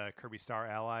even the Kirby Star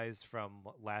Allies from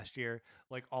last year,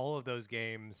 like all of those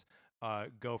games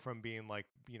go from being like,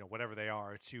 whatever they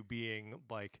are to being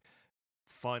like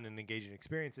fun and engaging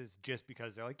experiences just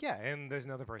because they're like, yeah, and there's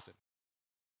another person.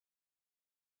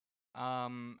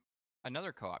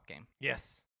 Another co-op game.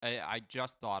 Yes. I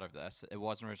just thought of this. It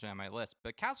wasn't originally on my list,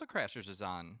 but Castle Crashers is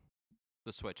on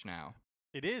the Switch now.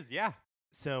 It is, yeah.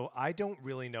 So I don't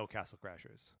really know Castle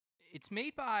Crashers. It's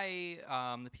made by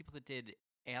the people that did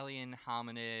Alien,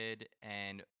 Hominid,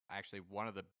 and actually one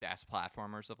of the best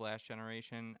platformers of last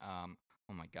generation. Oh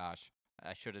my gosh.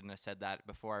 I shouldn't have said that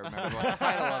before I remembered what the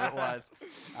title of it was.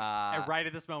 And right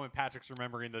at this moment, Patrick's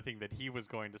remembering the thing that he was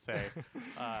going to say.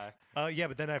 Yeah,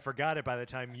 but then I forgot it by the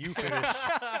time you finished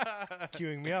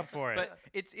queuing me up for it. But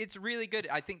it's really good.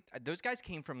 I think those guys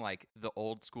came from like the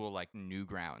old school like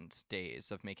Newgrounds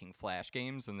days of making Flash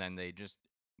games, and then they just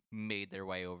made their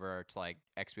way over to like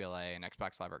XBLA and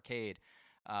Xbox Live Arcade.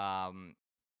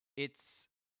 It's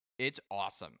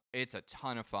awesome. It's a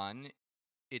ton of fun.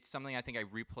 It's something I think I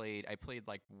replayed. I played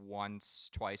like once,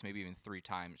 twice, maybe even 3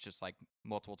 times, just like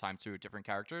multiple times through different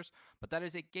characters. But that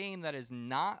is a game that is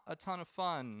not a ton of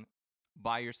fun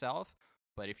by yourself.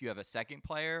 But if you have a second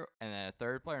player and then a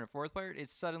third player and a fourth player, it's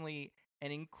suddenly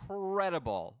an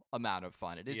incredible amount of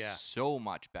fun. It is so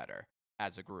much better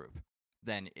as a group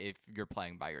than if you're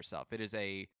playing by yourself. It is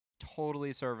a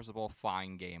totally serviceable,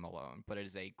 fine game alone, but it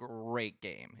is a great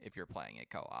game if you're playing it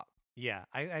co-op. Yeah,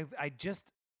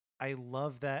 I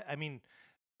love that. I mean,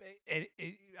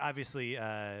 obviously,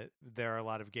 there are a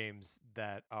lot of games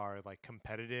that are like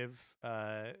competitive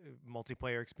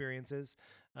multiplayer experiences,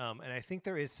 and I think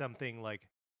there is something like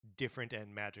different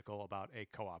and magical about a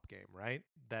co-op game, right?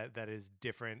 That is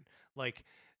different, like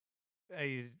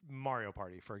a Mario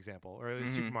Party, for example, or a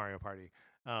Super Mario Party.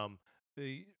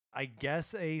 I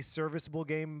guess a serviceable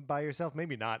game by yourself,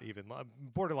 maybe not even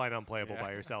borderline unplayable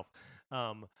by yourself.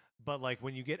 But like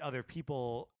when you get other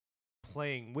people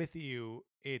playing with you,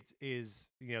 it is,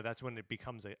 that's when it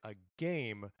becomes a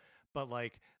game. But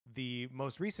like the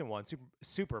most recent one,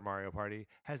 Super Mario Party,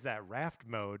 has that raft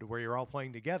mode where you're all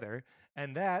playing together,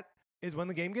 and that is when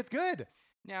the game gets good.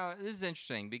 Now, this is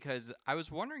interesting because I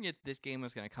was wondering if this game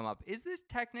was going to come up. Is this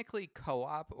technically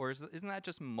co-op, or isn't that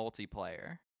just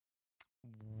multiplayer?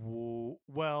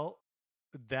 Well,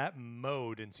 that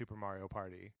mode in Super Mario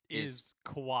Party Is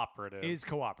cooperative. is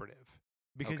cooperative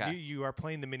because Okay. you are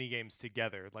playing the mini games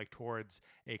together, like towards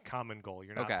a common goal.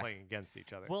 You're not Okay. playing against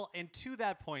each other. Well, and to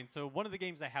that point, so one of the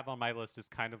games I have on my list is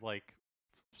kind of like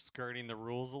skirting the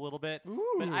rules a little bit.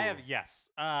 But I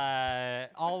have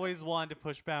always wanted to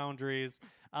push boundaries.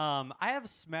 I have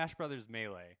Smash Brothers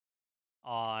Melee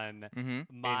on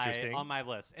Mm-hmm. Interesting. my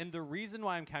list, and the reason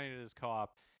why I'm counting it as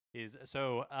co-op is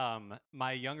so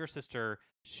my younger sister,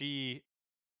 she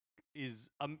is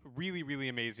really really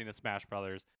amazing at Smash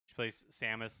Brothers. She plays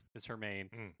Samus as her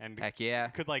main, and Heck yeah.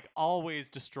 could like always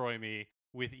destroy me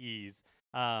with ease.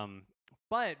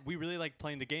 But we really like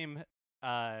playing the game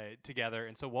together,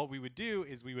 and so what we would do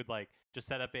is we would like just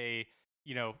set up a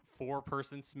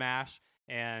 4-person Smash,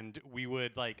 and we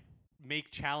would like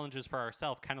make challenges for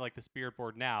ourselves, kind of like the Spirit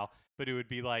Board now. But it would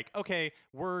be like, okay,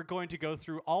 we're going to go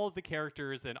through all of the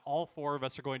characters, and all 4 of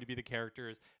us are going to be the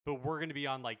characters, but we're going to be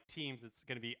on like teams. It's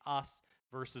going to be us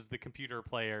versus the computer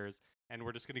players, and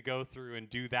we're just going to go through and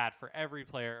do that for every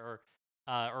player,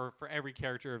 or for every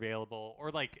character available, or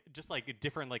like just like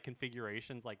different like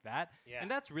configurations like that. Yeah.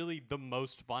 And that's really the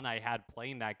most fun I had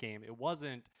playing that game. It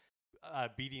wasn't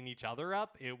beating each other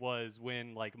up. It was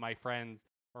when like my friends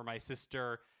or my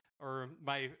sister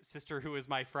who is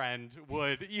my friend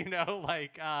would we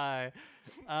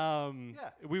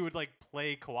would like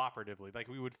play cooperatively. Like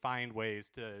we would find ways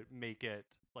to make it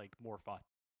like more fun.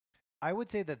 I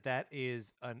would say that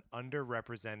is an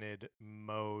underrepresented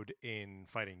mode in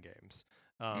fighting games,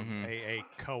 a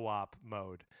co-op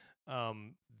mode.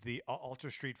 The Ultra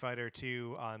Street Fighter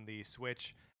 2 on the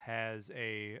Switch has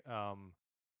a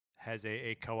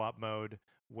co-op mode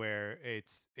where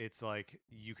it's like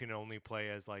you can only play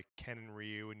as like Ken and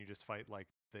Ryu, and you just fight like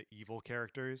the evil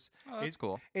characters. Oh, that's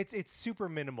cool. It's super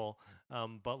minimal,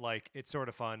 but like it's sort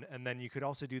of fun. And then you could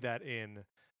also do that in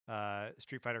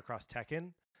Street Fighter Cross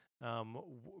Tekken.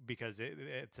 Because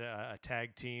it's a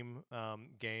tag team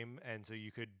game, and so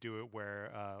you could do it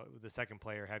where the second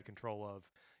player had control of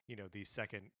the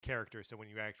second character. So when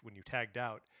you tagged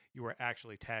out, you were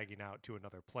actually tagging out to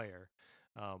another player,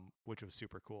 which was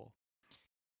super cool.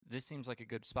 This seems like a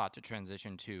good spot to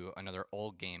transition to another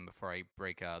old game before I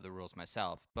break the rules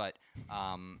myself. But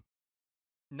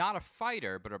not a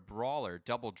fighter, but a brawler,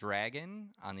 Double Dragon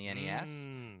on the NES.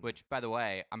 Which, by the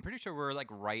way, I'm pretty sure we're like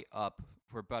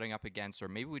we're butting up against, or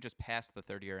maybe we just passed the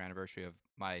 30-year anniversary of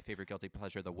my favorite guilty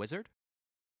pleasure, The Wizard.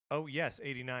 Oh yes,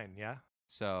 89. Yeah.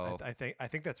 So I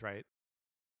think that's right.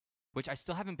 Which I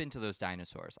still haven't been to those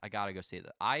dinosaurs. I gotta go see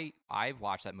that. I've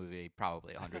watched that movie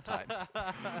probably 100 times.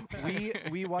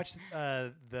 we watched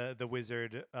the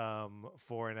Wizard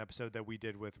for an episode that we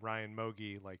did with Ryan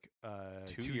Mogi like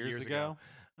 2 years ago.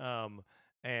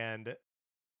 And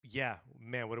yeah,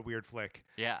 man, what a weird flick.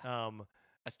 Yeah.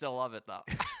 I still love it though.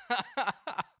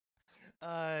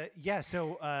 Yeah.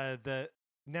 So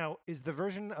now is the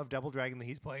version of Double Dragon that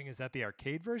he's playing, is that the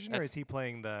arcade version, or is he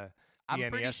playing the I'm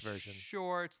NES pretty version?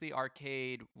 sure it's the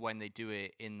arcade when they do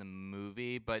it in the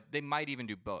movie, but they might even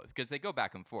do both because they go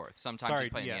back and forth. Sometimes he's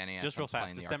playing the NES, just real sometimes fast.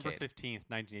 playing the December arcade. 15th,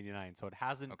 1989. So it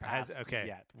hasn't Okay. passed Okay.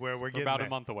 yet. We're We're getting about there. a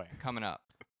month away. Coming up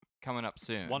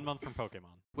soon. 1 month from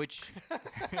Pokemon. Which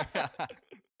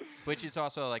is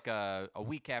also like a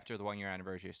week after the 1-year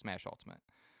anniversary of Smash Ultimate.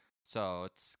 So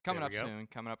it's coming There up we go. soon,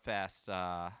 coming up fast.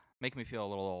 Making me feel a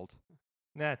little old.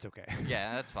 That's okay.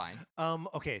 Yeah, that's fine.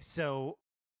 Okay, so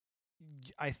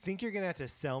I think you're gonna have to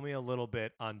sell me a little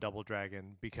bit on Double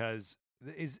Dragon, because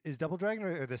is Double Dragon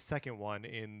or the second one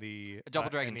in the Double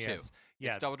Dragon NES? 2. Yeah,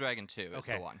 It's Double Dragon 2 is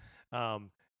Okay. the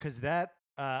one. Because that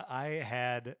I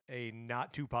had a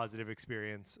not too positive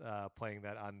experience playing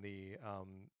that on the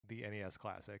NES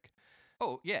Classic.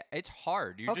 Oh, yeah, it's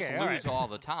hard. You just Okay, all lose right. all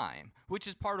the time, which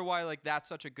is part of why like that's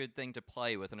such a good thing to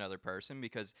play with another person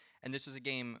because and this was a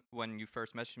game when you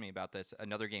first messaged me about this,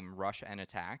 another game Rush and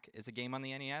Attack is a game on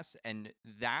the NES and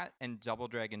that and Double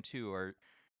Dragon 2 are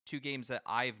two games that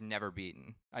I've never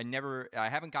beaten. I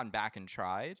haven't gone back and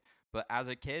tried, but as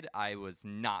a kid I was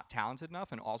not talented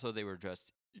enough and also they were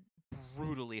just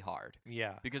brutally hard.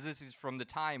 Yeah. Because this is from the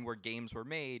time where games were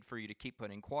made for you to keep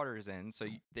putting quarters in, so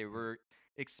they were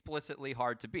explicitly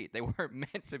hard to beat. They weren't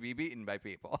meant to be beaten by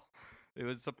people. It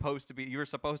was supposed to be, you were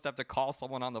supposed to have to call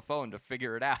someone on the phone to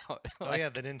figure it out. Oh yeah,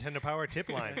 the Nintendo Power tip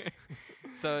line.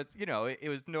 So it's, it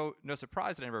was no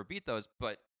surprise that I never beat those,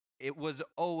 but it was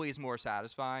always more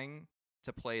satisfying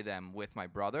to play them with my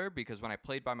brother because when I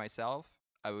played by myself,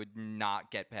 I would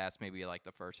not get past maybe like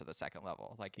the first or the second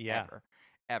level, like Yeah. ever.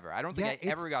 ever. I don't think Yeah, I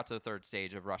it's- ever got to the third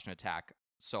stage of Russian Attack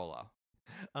solo.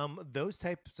 Those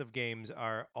types of games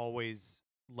are always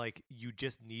like you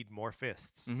just need more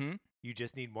fists. Mm-hmm. You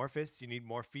just need more fists. You need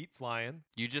more feet flying.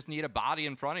 You just need a body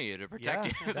in front of you to protect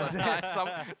Yeah, you.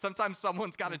 that's Sometimes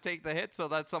someone's got to take the hit so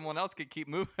that someone else can keep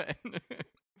moving.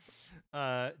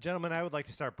 Gentlemen, I would like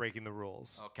to start breaking the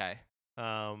rules, Okay.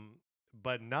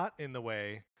 but not in the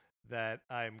way that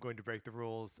I'm going to break the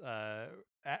rules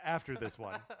after this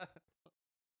one.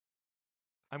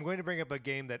 I'm going to bring up a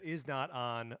game that is not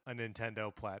on a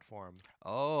Nintendo platform,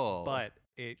 Oh. but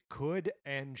it could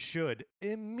and should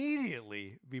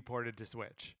immediately be ported to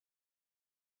Switch.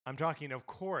 I'm talking, of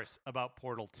course, about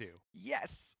Portal 2.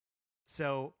 yes.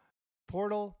 So,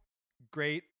 Portal,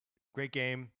 great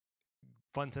game,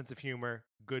 fun sense of humor,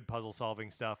 good puzzle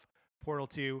solving stuff. Portal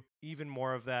 2, even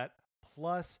more of that,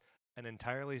 plus an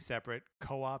entirely separate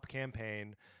co-op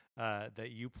campaign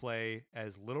that you play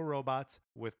as little robots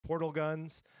with portal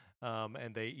guns,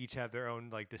 and they each have their own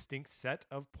like distinct set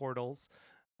of portals.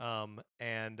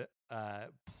 And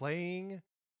playing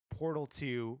Portal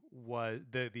 2 was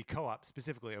the co-op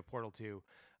specifically of Portal 2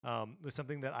 was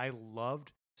something that I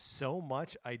loved so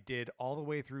much. I did all the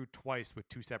way through twice with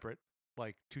two separate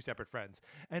friends.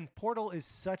 And Portal is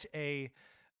such a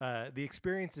the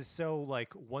experience is so like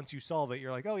once you solve it,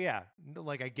 you're like, oh yeah,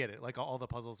 like I get it. Like all the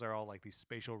puzzles are all like these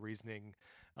spatial reasoning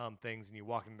things, and you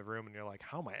walk into the room and you're like,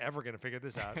 how am I ever gonna figure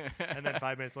this out? And then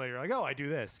 5 minutes later, you're like, oh, I do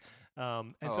this.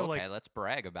 And so okay, like let's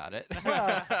brag about it.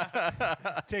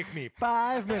 takes me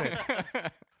 5 minutes.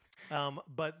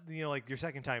 But you know, like your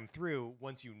second time through,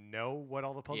 once you know what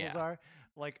all the puzzles Yeah. are,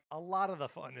 like a lot of the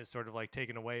fun is sort of like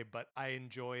taken away. But I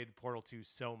enjoyed Portal 2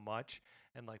 so much,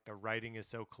 and like the writing is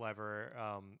so clever,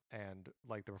 and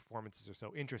like the performances are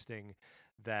so interesting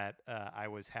that I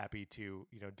was happy to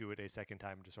do it a second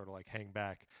time to sort of like hang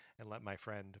back and let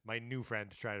my new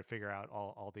friend, try to figure out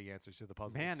all the answers to the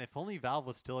puzzles. Man, if only Valve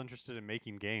was still interested in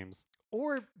making games.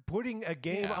 Or putting a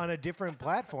game Yeah. on a different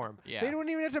platform. Yeah. They don't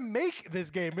even have to make this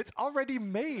game. It's already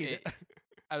made.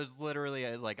 I was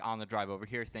literally like on the drive over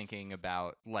here thinking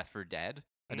about Left 4 Dead,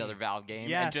 another Valve game,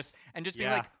 Yes. and just being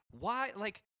Yeah. like, why?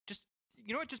 Like, just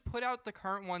you know what? Just put out the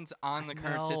current ones on the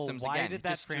current know. systems Why again. did that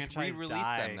just franchise re-release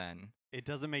die? them then. It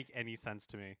doesn't make any sense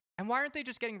to me. And why aren't they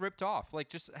just getting ripped off?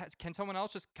 Like, can someone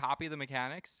else just copy the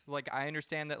mechanics? Like, I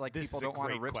understand that like This people is a don't want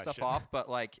to great rip question. stuff off, but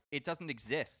like it doesn't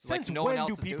exist. Since like no when one else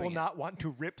do is people doing not want to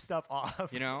rip stuff off?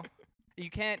 it. You know, you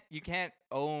can't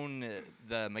own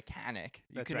the mechanic.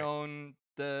 You That's can right. own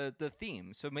the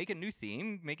theme. So make a new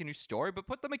theme, make a new story, but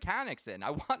put the mechanics in.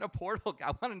 I want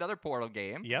another Portal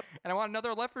game, Yep. and I want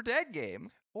another Left 4 Dead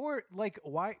game. Or like,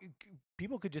 why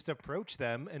people could just approach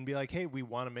them and be like, "Hey, we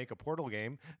want to make a Portal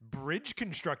game." Bridge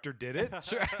Constructor did it.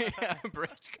 Sure, yeah,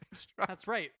 Bridge Construct. That's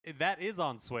right. That is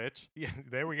on Switch. Yeah,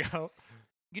 there we go.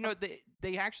 You know,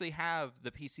 they actually have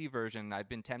the PC version. I've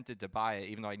been tempted to buy it,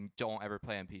 even though I don't ever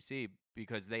play on PC,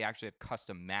 because they actually have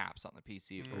custom maps on the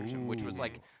PC version, which was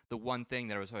like Ooh. the one thing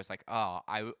that I was always like, oh,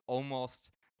 I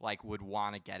almost like would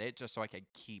want to get it just so I could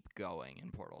keep going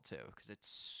in Portal 2 because it's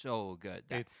so good.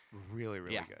 It's really,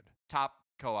 really Yeah. good. Top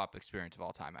co-op experience of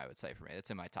all time, I would say for me.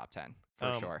 It's in my top 10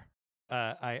 for sure.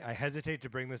 I hesitate to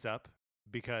bring this up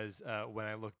because when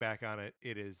I look back on it,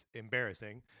 it is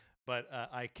embarrassing. But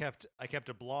I kept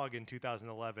a blog in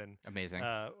 2011, Amazing.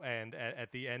 and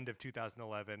at the end of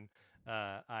 2011,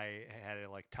 I had a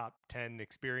like top 10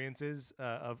 experiences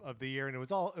of the year, and it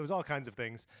was all kinds of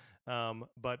things.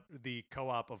 But the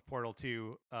co-op of Portal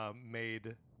 2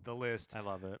 made the list. I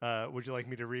love it. Would you like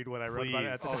me to read what I wrote about it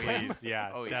at the Oh, time? Please,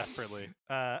 yeah, Oh, yeah. desperately.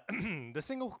 The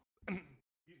single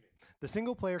the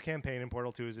single player campaign in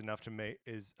Portal 2 is enough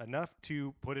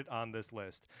to put it on this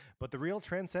list. But the real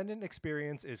transcendent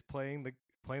experience is playing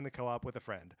the co-op with a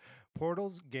friend.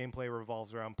 Portal's gameplay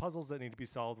revolves around puzzles that need to be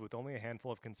solved with only a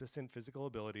handful of consistent physical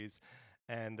abilities,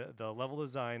 and the level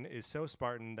design is so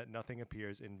Spartan that nothing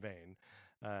appears in vain.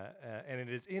 And it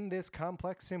is this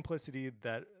complex simplicity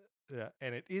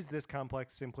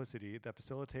that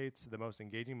facilitates the most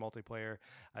engaging multiplayer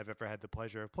I've ever had the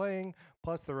pleasure of playing.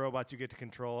 Plus, the robots you get to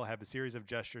control have a series of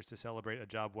gestures to celebrate a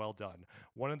job well done.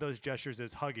 One of those gestures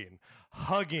is hugging.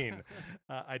 Hugging!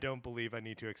 I don't believe I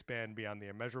need to expand beyond the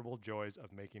immeasurable joys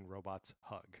of making robots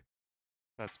hug.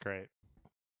 That's great.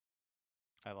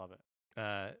 I love it.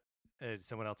 Did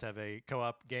someone else have a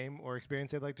co-op game or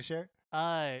experience they'd like to share?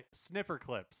 Snipper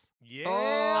clips. Yeah,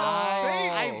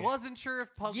 I baby! wasn't sure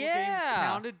if puzzle games Yeah.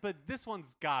 counted, but this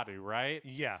one's got to, right?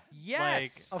 Yeah.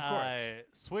 Yes. of course.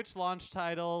 Switch launch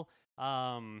title.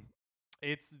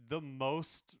 It's the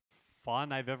most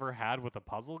fun I've ever had with a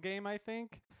puzzle game, I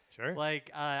think. Sure. Like,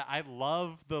 I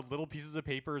love the little pieces of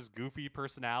paper's goofy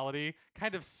personality,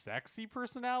 kind of sexy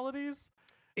personalities.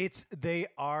 They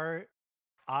are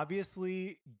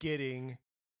obviously getting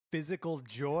physical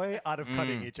joy out of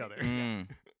cutting each other.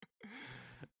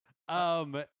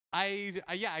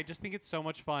 I just think it's so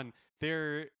much fun.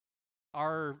 There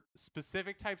are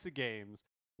specific types of games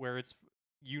where it's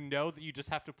that you just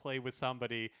have to play with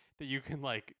somebody that you can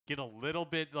like get a little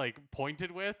bit like pointed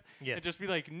with Yes. and just be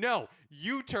like, no,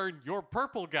 you turn your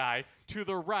purple guy to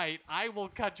the right, I will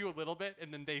cut you a little bit,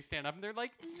 and then they stand up and they're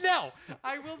like, no,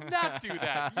 I will not do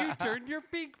that. You turn your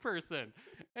pink person,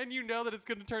 and you know that it's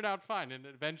going to turn out fine, and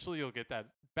eventually you'll get that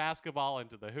basketball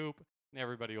into the hoop and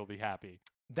everybody will be happy.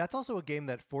 That's also a game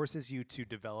that forces you to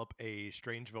develop a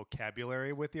strange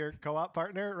vocabulary with your co-op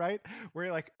partner, right? Where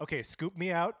you're like, okay, scoop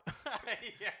me out.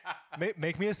 Yeah.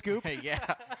 Make me a scoop. Yeah.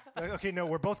 Like, okay, no,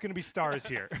 we're both going to be stars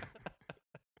here.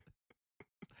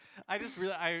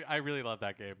 I really love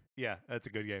that game. Yeah, that's a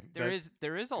good game.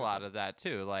 There is a lot of that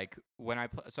too. Like when I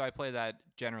play that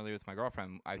generally with my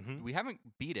girlfriend. We haven't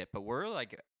beat it, but we're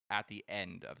like at the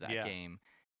end of that game,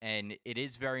 and it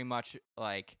is very much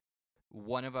like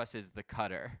one of us is the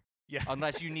cutter. Yeah.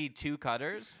 Unless you need two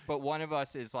cutters, but one of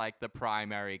us is like the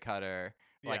primary cutter.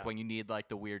 Like when you need like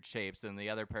the weird shapes, and the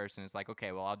other person is like,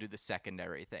 okay, well, I'll do the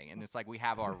secondary thing. And it's like we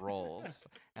have our roles,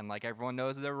 and like everyone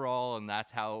knows their role, and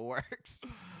that's how it works.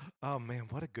 Oh man,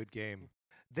 what a good game.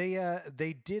 They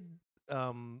did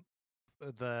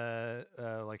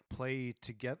like play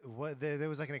together. What there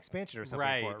was like an expansion or something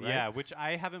for it, right? Yeah, which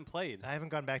I haven't played. I haven't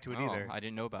gone back to it either. I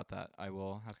didn't know about that. I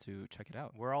will have to check it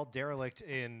out. We're all derelict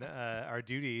in our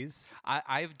duties.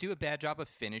 I do a bad job of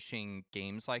finishing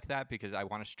games like that because I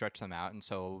want to stretch them out, and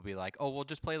so we'll be like, oh, we'll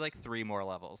just play like 3 more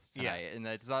levels tonight, and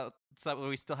it's not. So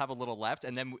we still have a little left,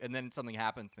 and then something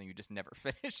happens, and you just never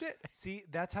finish it. See,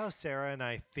 that's how Sarah and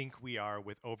I think we are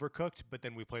with Overcooked, but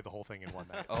then we play the whole thing in one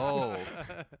night.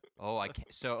 I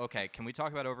can't. So okay, can we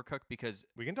talk about Overcooked because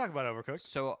We can talk about Overcooked.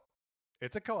 so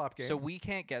It's a co-op game. so we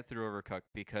can't get through Overcooked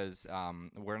because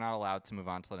we're not allowed to move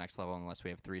on to the next level unless we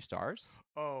have 3 stars.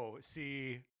 Oh,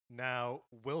 see, now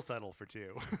we'll settle for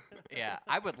 2. Yeah,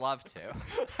 I would love to.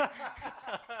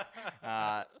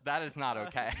 That is not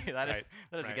okay. That is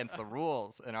Right. against the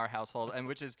rules in our household, and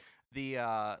which is the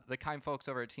kind folks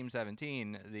over at Team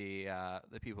 17,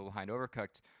 the people behind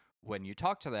Overcooked. When you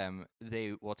talk to them,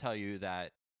 they will tell you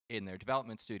that in their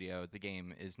development studio, the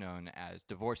game is known as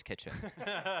Divorce Kitchen.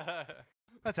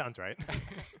 That sounds right.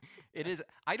 It is.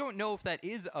 I don't know if that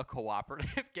is a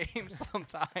cooperative game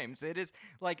sometimes. It is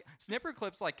like Snipper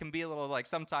Clips like can be a little like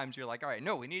sometimes you're like, all right,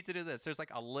 no, we need to do this. There's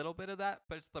like a little bit of that,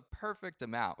 but it's the perfect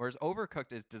amount. Whereas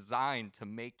Overcooked is designed to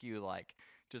make you like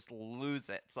just lose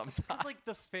it sometimes. Because like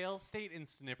the fail state in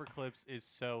Snipper Clips is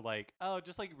so like, oh,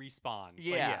 just like respawn. Like,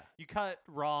 Yeah. you cut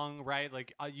wrong, right?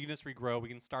 Like units regrow. We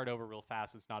can start over real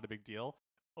fast. It's not a big deal.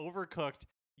 Overcooked,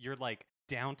 you're like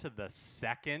down to the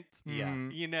second. Yeah.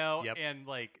 Mhm. You know, Yep. and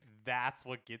like that's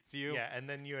what gets you. Yeah, and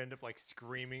then you end up like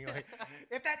screaming like,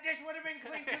 if that dish would have been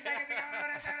clean 2 seconds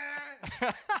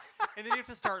ago. And then you have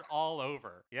to start all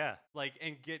over. Yeah. Like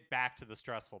and get back to the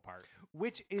stressful part.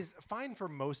 Which is fine for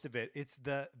most of it.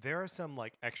 There are some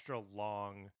like extra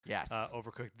long Yes.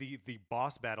 Overcooked. The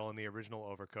boss battle in the original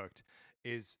Overcooked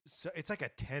it's like a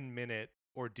 10-minute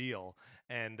ordeal,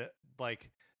 and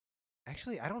like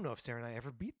actually I don't know if Sarah and I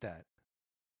ever beat that.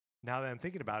 Now that I'm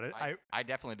thinking about it, I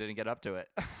definitely didn't get up to it.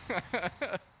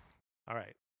 all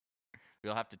right.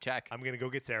 We'll have to check. I'm gonna go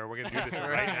get Sarah. We're gonna do this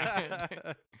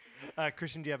right now.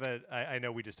 Christian, do you have I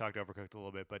know we just talked Overcooked a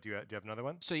little bit, but do you have another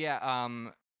one? So yeah,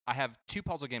 I have 2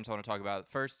 puzzle games I want to talk about.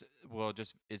 First,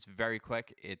 it's very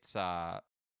quick. It's oh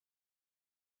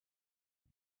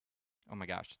my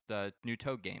gosh, the new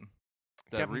Toad game.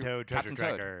 Captain Toad Treasure Captain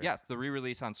Tracker. Toad. Yes, the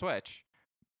re-release on Switch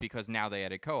because now they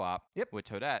added co-op with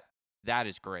Toadette. That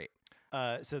is great.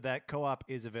 So that co-op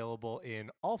is available in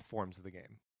all forms of the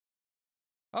game.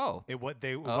 Oh, It was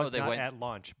they not went- at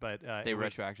launch, but they it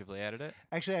was- retroactively added it?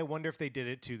 Actually, I wonder if they did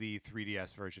it to the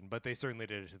 3DS version, but they certainly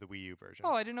did it to the Wii U version.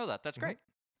 Oh, I didn't know that. That's Mhm. great.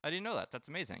 I didn't know that. That's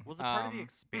amazing. Was it part of the Um,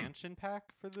 expansion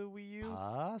pack for the Wii U?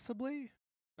 Possibly.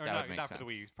 Or That not, would make not for the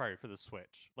Wii U, sense. probably for the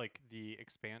Switch. Like the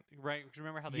expand, right? 'Cause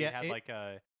remember how they Yeah, had it- like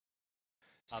a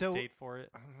So update for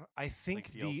it? I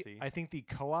think DLC? I think the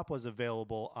co-op was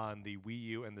available on the Wii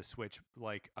U and the Switch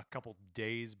like a couple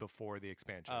days before the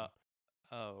expansion.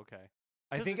 Oh, okay.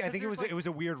 I 'cause- think 'cause it was there's, like- it was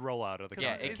a weird rollout of the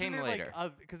Yeah, concept. it came later.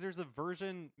 Because there's a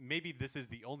version, maybe this is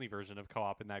the only version of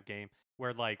co-op in that game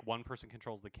where like one person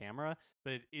controls the camera.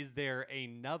 But is there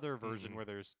another version Mhm. where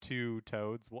there's 2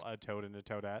 toads, a toad and a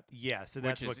toadette? Yeah, so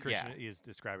that's Which what is- Christian is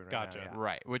describing right Gotcha. now. Yeah.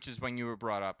 Right, which is when you were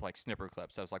brought up like Snipper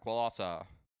Clips. I was like, well, also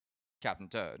Captain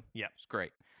Toad. Yep. It's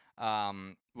great.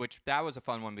 Which that was a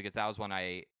fun one because that was when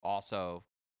I also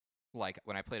like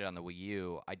when I played it on the Wii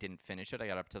U, I didn't finish it. I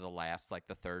got up to the last, like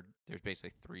the third. There's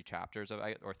basically 3 chapters of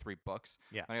it, or 3 books.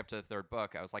 Yeah. When I got up to the 3rd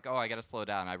book, I was like, oh, I got to slow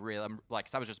down. I'm like,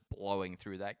 'cause I was just blowing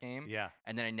through that game. Yeah.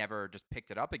 And then I never just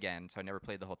picked it up again, so I never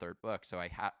played the whole 3rd book. So I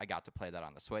got to play that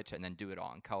on the Switch and then do it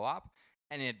all in co-op.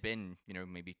 And it had been,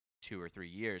 maybe 2 or 3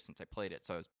 years since I played it,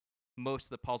 so most of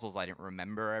the puzzles I didn't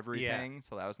remember everything,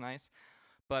 so that was nice.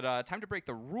 But time to break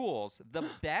the rules. The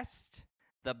best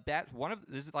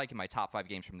this is like in my top 5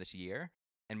 games from this year,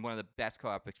 and one of the best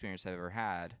co-op experiences I've ever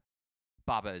had.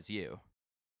 Baba Is You.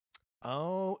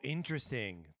 Oh,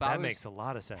 interesting. Baba That is- makes a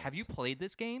lot of sense. Have you played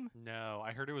this game? No,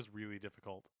 I heard it was really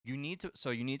difficult. You need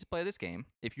to play this game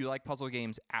if you like puzzle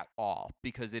games at all,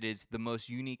 because it is the most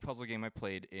unique puzzle game I've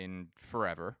played in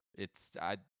forever.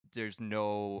 There's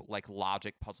no like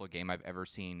logic puzzle game I've ever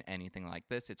seen anything like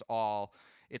this. It's all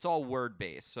word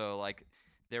based. So like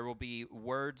there will be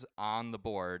words on the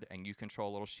board and you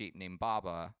control a little sheep named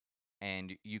Baba,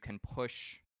 and you can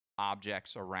push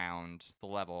objects around the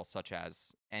level, such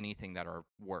as anything that are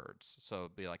words. So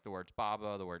it'd be like the words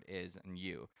Baba, the word is, and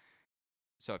you.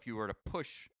 So if you were to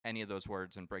push any of those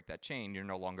words and break that chain, you're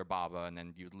no longer Baba, and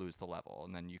then you'd lose the level,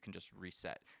 and then you can just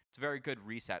reset. It's a very good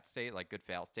reset state, like good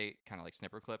fail state, kind of like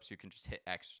Snipper Clips. You can just hit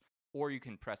X, or you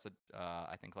can press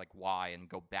I think like Y and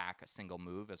go back a single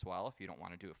move as well if you don't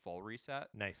want to do a full reset.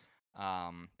 Nice.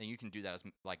 And you can do that as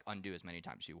like undo as many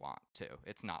times as you want too.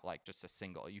 It's not like just a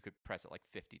single. You could press it like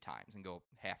 50 times and go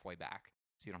halfway back,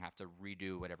 so you don't have to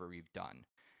redo whatever you've done.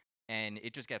 And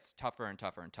it just gets tougher and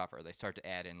tougher and tougher. They start to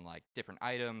add in like different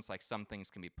items, like some things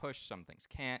can be pushed, some things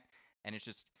can't, and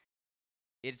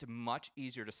it's much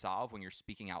easier to solve when you're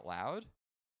speaking out loud,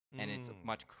 and it's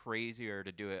much crazier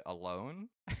to do it alone.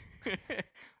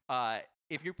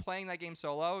 If you're playing that game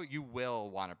solo, you will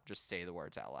want to just say the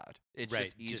words out loud. It's Right,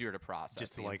 just easier to process.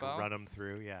 Just to the like info. run them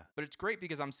through. Yeah. But it's great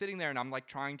because I'm sitting there and I'm like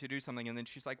trying to do something, and then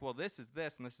she's like, well, this is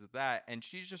this and this is that, and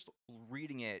she's just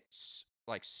reading it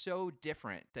like so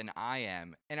different than I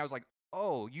am. And I was like,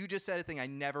 oh, you just said a thing I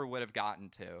never would have gotten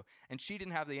to. And she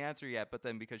didn't have the answer yet, but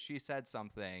then because she said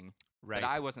something Right. that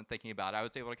I wasn't thinking about, I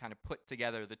was able to kind of put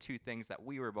together the 2 things that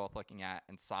we were both looking at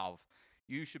and solve.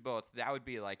 You should both. That would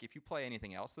be like, if you play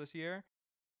anything else this year,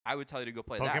 I would tell you to go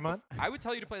play Pokemon? that. I would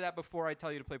tell you to play that before I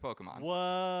tell you to play Pokemon.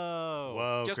 Whoa.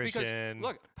 Whoa, Just Christian. because,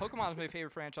 look, Pokemon is my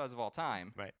favorite franchise of all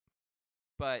time. Right.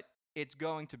 But it's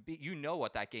going to be,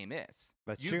 what that game is.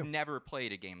 That's You've true. never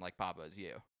played a game like Baba Is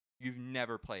You. You've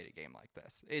never played a game like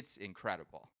this. It's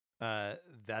incredible.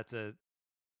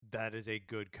 That is a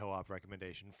good co-op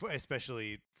recommendation,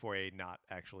 especially for a not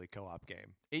actually co-op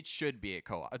game. It should be a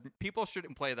co-op. People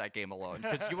shouldn't play that game alone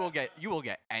because you will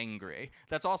get angry.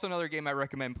 That's also another game I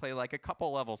recommend play like a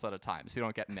couple levels at a time so you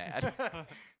don't get mad.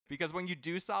 Because when you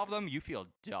do solve them, you feel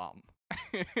dumb.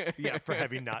 Yeah, for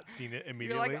having not seen it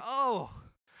immediately. You're like, oh,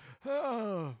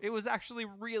 oh. it was actually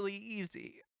really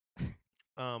easy.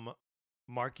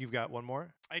 Mark, you've got one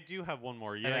more? I do have one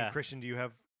more. And Yeah. then Christian, do you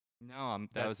have? No,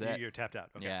 that was it. You're tapped out.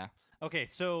 Okay. Yeah. Okay,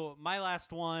 so my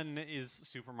last one is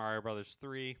Super Mario Brothers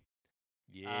 3.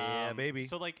 Yeah, baby.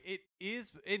 So like it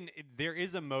is there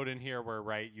is a mode in here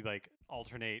where you like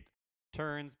alternate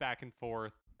turns back and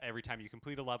forth every time you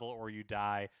complete a level or you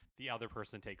die, the other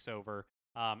person takes over.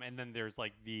 And then there's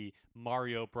like the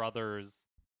Mario Brothers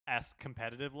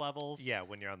competitive levels. Yeah,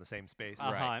 when you're on the same space.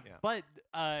 Right. Yeah. But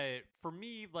for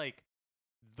me, like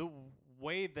the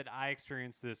way that I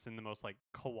experienced this in the most like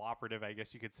cooperative, I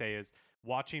guess you could say, is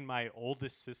watching my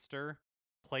oldest sister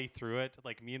play through it.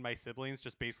 Like me and my siblings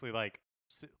just basically like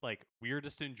we're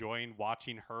just enjoying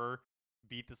watching her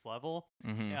beat this level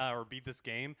or beat this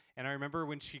game. And I remember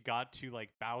when she got to like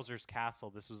Bowser's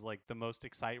Castle, this was like the most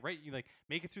exciting, right? You like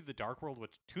make it through the Dark World,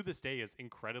 which to this day is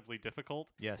incredibly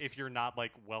difficult. Yes. If you're not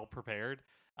like well prepared.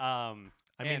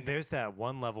 I mean, there's that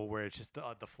one level where it's just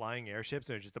the flying airships,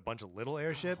 and it's just a bunch of little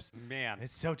airships. Man,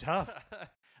 It's so tough.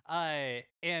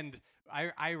 And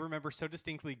I remember so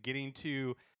distinctly getting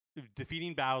to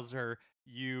defeating Bowser.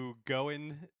 You go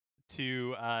in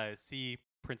to see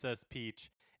Princess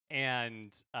Peach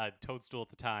and Toadstool at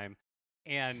the time,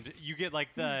 and you get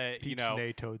like the Peach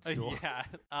Nay Toadstool.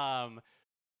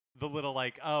 the little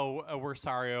like we're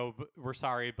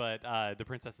sorry, but the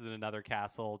princess is in another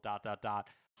castle. ...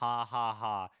 Ha ha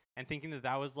ha, and thinking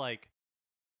that was like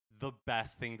the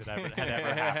best thing that had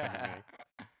ever happened to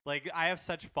me. Like I have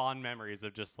such fond memories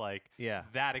of just like Yeah.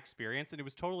 that experience, and it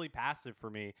was totally passive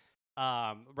for me.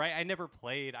 Right, I never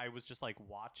played. I was just like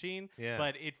watching, Yeah.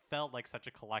 but it felt like such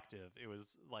a collective. It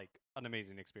was like an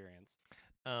amazing experience.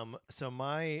 So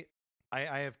my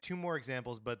I have two more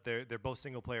examples, but they're both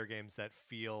single player games that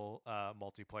feel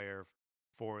multiplayer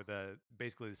for the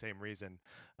basically the same reason.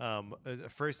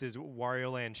 First is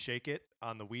Wario Land Shake It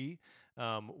on the Wii,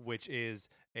 which is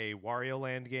a Wario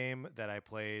Land game that I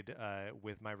played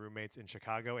with my roommates in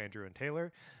Chicago, Andrew and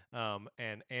Taylor.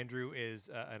 And Andrew is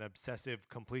an obsessive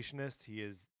completionist. He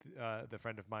is the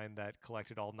friend of mine that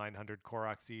collected all 900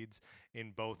 Korok seeds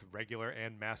in both regular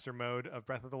and master mode of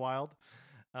Breath of the Wild.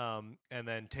 And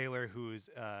then Taylor, who's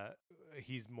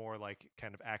he's more like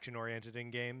kind of action oriented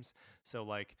in games, so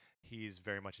like he's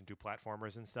very much into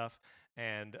platformers and stuff.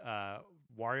 And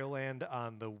Wario Land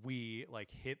on the Wii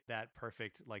like hit that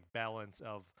perfect like balance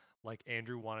of like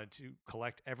Andrew wanted to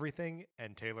collect everything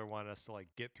and Taylor wanted us to like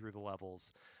get through the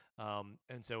levels.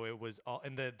 And so it was all,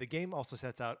 and the game also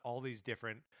sets out all these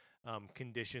different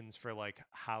conditions for like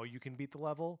how you can beat the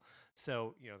level.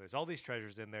 So, you know, there's all these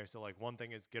treasures in there. So like one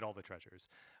thing is get all the treasures.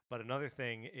 But another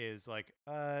thing is like,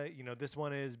 you know, this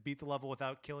one is beat the level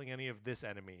without killing any of this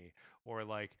enemy, or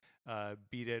like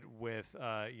beat it with,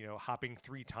 you know, hopping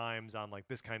 3 times on like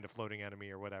this kind of floating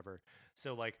enemy or whatever.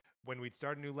 So like when we'd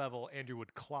start a new level, Andrew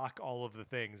would clock all of the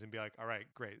things and be like, all right,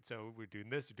 great. So we're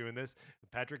doing this, you're doing this.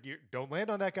 Patrick, you don't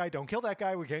land on that guy. Don't kill that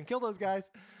guy. We can't kill those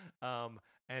guys.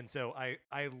 And so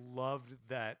I loved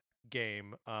that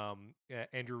game.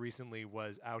 Andrew recently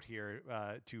was out here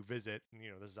to visit. You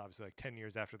know, this is obviously like 10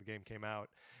 years after the game came out,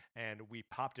 and we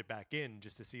popped it back in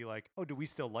just to see like, oh, do we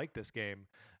still like this game?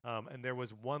 And there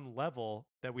was one level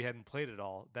that we hadn't played at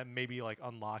all that maybe like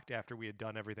unlocked after we had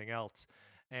done everything else.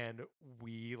 And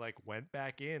we like went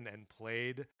back in and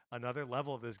played another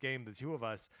level of this game, the two of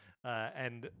us.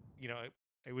 And you know,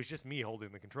 it was just me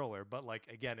holding the controller, but like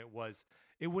again, it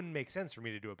wouldn't make sense for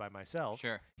me to do it by myself.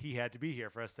 Sure. He had to be here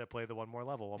for us to play the one more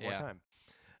level one more Yeah.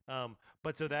 time.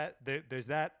 But so that there's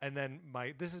that, and then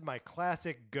this is my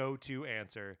classic go-to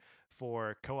answer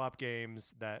for co-op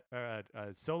games that a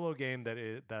solo game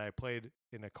that I played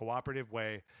in a cooperative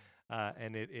way,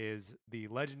 and it is The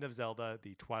Legend of Zelda: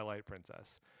 The Twilight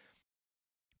Princess.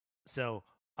 So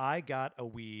I got a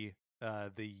Wii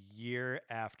the year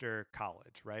after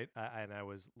college, right? And I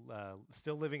was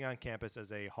still living on campus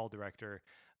as a hall director.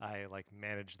 I like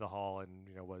managed the hall and,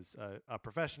 you know, was a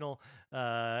professional,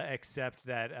 except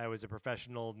that I was a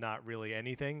professional, not really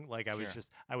anything. Like I was Sure.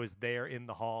 just, I was there in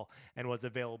the hall and was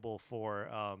available for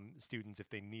students if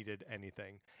they needed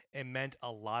anything. It meant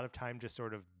a lot of time just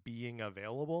sort of being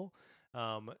available.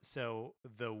 So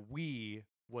the Wii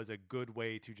was a good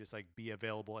way to just like be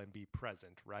available and be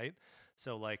present, right?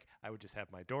 So like I would just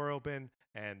have my door open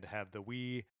and have the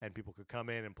Wii, and people could come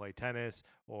in and play tennis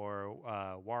or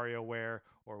WarioWare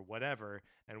or whatever.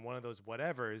 And one of those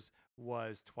whatevers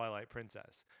was Twilight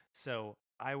Princess. So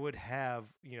I would have,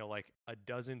 you know, like a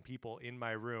dozen people in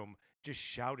my room just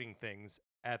shouting things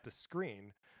at the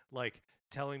screen, like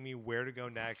telling me where to go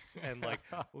next and like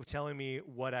telling me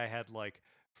what I had like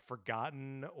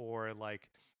forgotten, or like,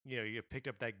 you know, you picked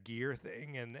up that gear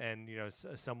thing and you know,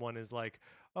 someone is like,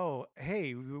 oh,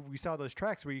 hey, we saw those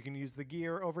tracks where you can use the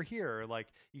gear over here, or like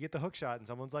you get the hook shot and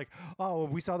someone's like, oh,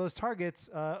 we saw those targets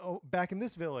back in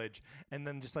this village. And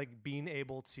then just like being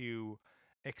able to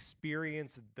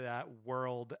experience that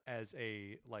world as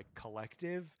a like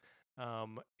collective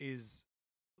is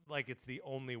like, it's the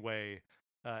only way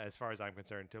as far as I'm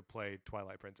concerned to play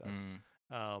Twilight Princess.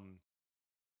 Mm.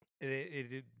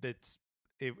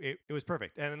 It was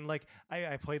perfect. And like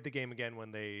I played the game again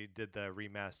when they did the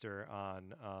remaster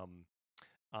on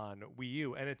Wii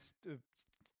U, and it's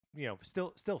you know,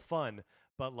 still fun,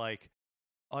 but like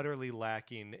utterly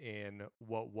lacking in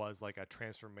what was like a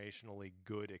transformationally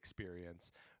good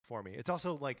experience for me. It's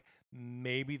also like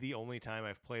maybe the only time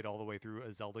I've played all the way through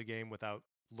a Zelda game without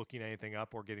looking anything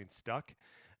up or getting stuck.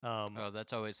 Oh,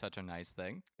 that's always such a nice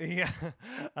thing. Yeah,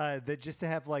 that just to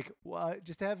have like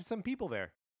just to have some people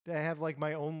there, to have like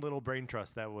my own little brain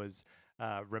trust that was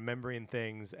remembering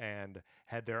things and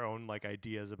had their own like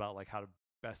ideas about like how to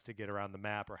best to get around the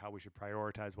map or how we should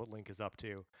prioritize what Link is up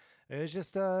to. It's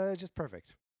just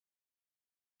perfect.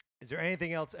 Is there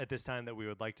anything else at this time that we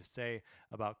would like to say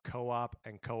about co-op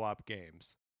and co-op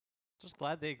games? Just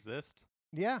glad they exist.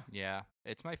 Yeah, Yeah,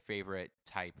 it's my favorite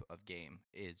type of game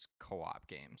is co-op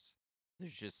games.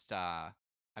 There's just I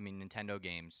mean, Nintendo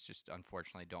games just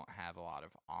unfortunately don't have a lot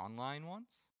of online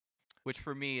ones, which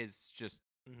for me is just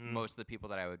most of the people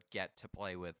that I would get to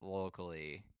play with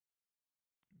locally,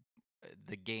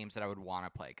 the games that I would want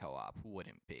to play co-op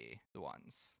wouldn't be the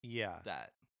ones yeah.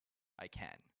 that I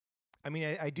can. I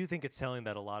mean, I do think it's telling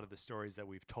that a lot of the stories that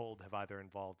we've told have either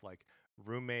involved like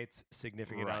roommates,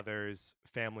 significant Right. others,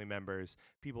 family members,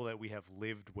 people that we have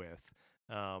lived with.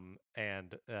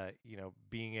 and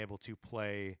being able to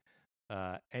play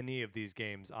any of these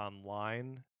games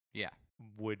online Yeah.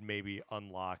 would maybe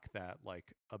unlock that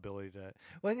like ability to.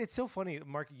 Well, it's so funny,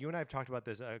 Mark. You and I have talked about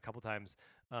this a couple times.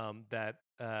 That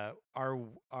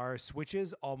our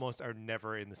Switches almost are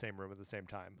never in the same room at the same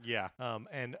time. Yeah.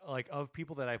 And like of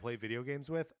people that I play video games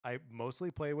with, I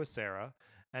mostly play with Sarah,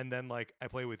 and then like I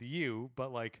play with you,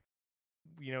 but like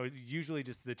usually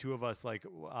just the two of us like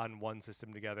on one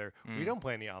system together. We don't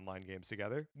play any online games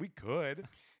together. We could.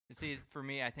 See, for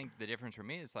me, I think the difference for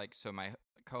me is like, so my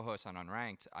co-hosts on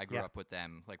Unranked, I grew up with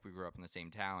them, like we grew up in the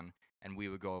same town, and we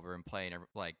would go over and play, and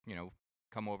like,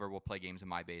 come over, we'll play games in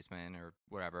my basement or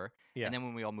whatever. Yeah. And then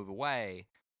when we all move away,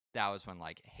 that was when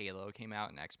like Halo came out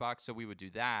and Xbox, so we would do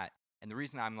that. And the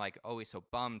reason I'm like always so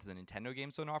bummed the Nintendo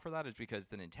games don't offer that is because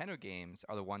the Nintendo games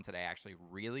are the ones that I actually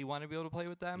really want to be able to play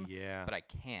with them. Yeah. But I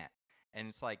can't. And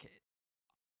it's like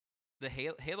the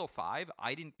Halo 5,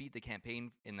 I didn't beat the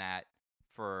campaign in that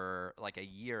for like a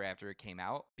year after it came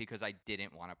out because I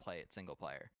didn't want to play it single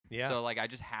player. Yeah. So like I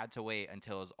just had to wait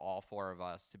until it was all four of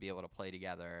us to be able to play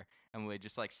together, and we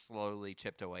just like slowly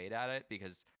chipped away at it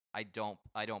because I don't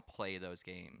play those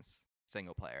games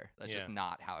single player. That's just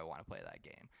not how I want to play that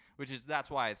game. That's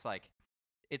why it's like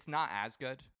it's not as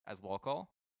good as local,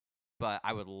 but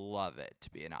I would love it to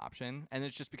be an option. And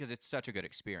it's just because it's such a good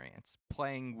experience.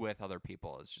 Playing with other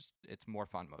people is just it's more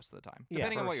fun most of the time.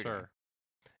 Depending on what you're doing.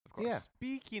 Of course. Yeah.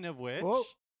 Speaking of which, Whoa.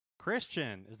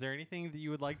 Christian, is there anything that you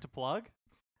would like to plug?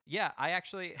 Yeah, I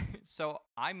actually so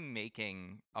I'm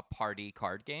making a party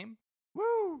card game.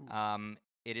 Woo!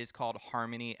 It is called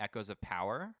Harmony Echoes of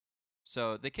Power.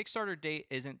 So the Kickstarter date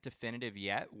isn't definitive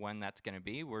yet when that's going to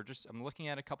be. I'm looking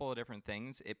at a couple of different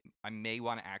things. I may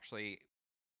want to actually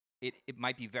it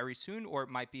might be very soon, or it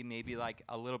might be maybe like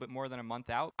a little bit more than a month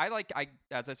out.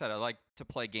 As I said, I like to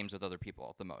play games with other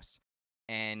people the most.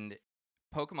 And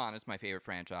Pokemon is my favorite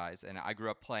franchise, and I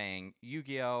grew up playing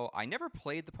Yu-Gi-Oh! I never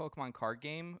played the Pokemon card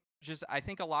game. I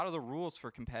think a lot of the rules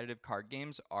for competitive card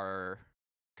games are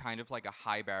kind of like a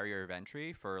high barrier of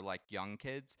entry for like young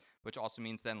kids, which also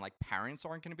means then like parents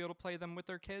aren't going to be able to play them with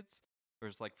their kids.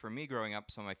 Whereas like for me growing up,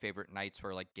 some of my favorite nights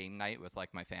were like game night with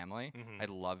like my family. Mhm. I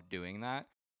loved doing that.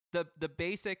 The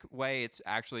basic way it's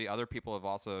actually other people have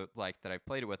also like that I've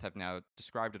played it with have now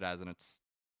described it as, and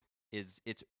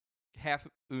it's half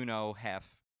Uno,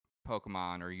 half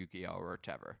Pokemon or Yu-Gi-Oh or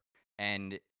whichever.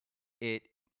 And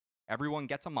everyone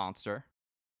gets a monster,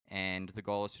 and the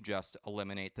goal is to just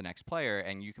eliminate the next player,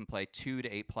 and you can play 2 to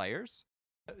 8 players.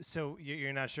 So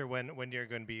you're not sure when you're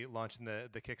going to be launching the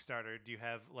Kickstarter. Do you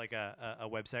have like a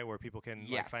website where people can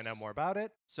like find out Yes. more about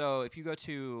it? So if you go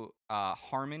to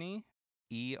Harmony,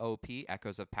 EOP,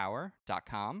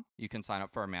 echoesofpower.com, you can sign up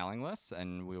for our mailing list,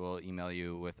 and we will email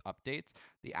you with updates.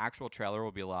 The actual trailer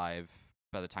will be live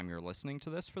by the time you're listening to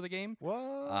this for the game. What?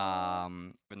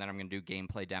 And then I'm going to do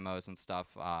gameplay demos and stuff.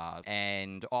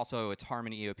 And also, it's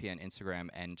Harmony EOP on Instagram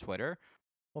and Twitter.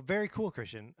 Well, very cool,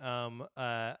 Christian.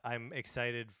 I'm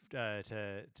excited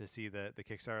to see the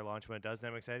Kickstarter launch when it does, and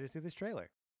I'm excited to see this trailer.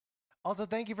 Also,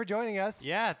 thank you for joining us.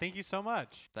 Yeah, thank you so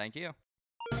much. Thank you.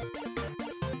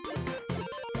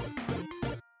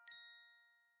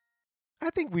 I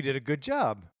think we did a good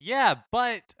job. Yeah,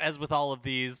 but as with all of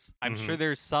these, I'm Mhm. sure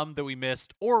there's some that we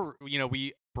missed, or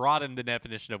we broadened the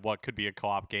definition of what could be a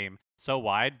co-op game so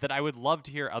wide that I would love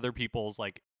to hear other people's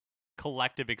like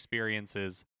collective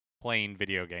experiences playing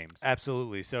video games.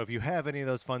 Absolutely. So if you have any of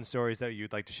those fun stories that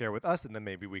you'd like to share with us, and then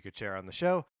maybe we could share on the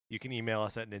show, you can email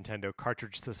us at Nintendo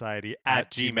Cartridge Society at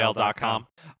gmail.com.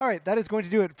 All right, that is going to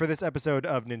do it for this episode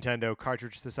of Nintendo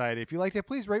Cartridge Society. If you liked it,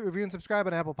 please rate, review, and subscribe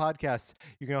on Apple Podcasts.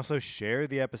 You can also share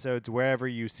the episodes wherever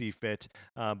you see fit,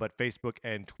 but Facebook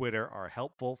and Twitter are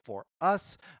helpful for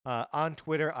us. On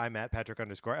Twitter, I'm at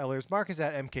Patrick_Ellers. Mark is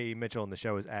at MKE Mitchell, and the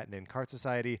show is at Nin Cart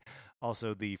Society.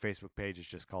 Also, the Facebook page is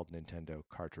just called Nintendo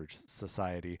Cartridge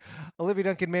Society. Olivia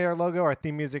Duncan made our logo. Our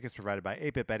theme music is provided by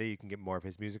 8-Bit Betty. You can get more of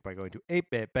his music by going to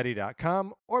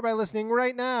 8bitbetty.com or by listening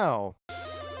right now.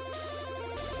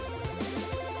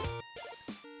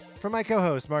 For my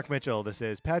co-host, Mark Mitchell, this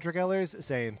is Patrick Ellers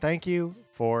saying thank you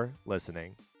for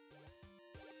listening.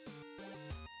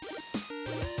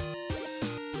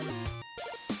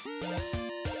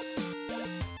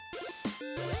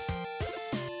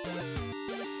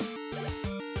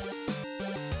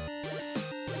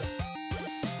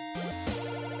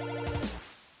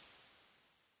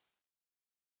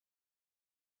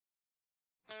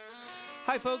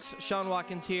 Hi folks, Sean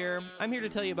Watkins here. I'm here to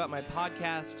tell you about my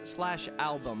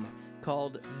podcast/album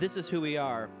called This Is Who We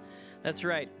Are. That's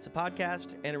right, it's a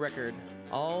podcast and a record,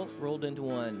 all rolled into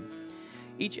one.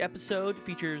 Each episode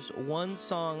features one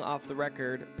song off the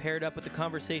record paired up with a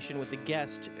conversation with a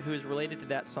guest who is related to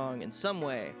that song in some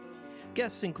way.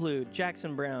 Guests include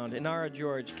Jackson Browne, Inara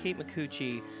George, Kate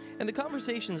Micucci, and the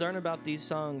conversations aren't about these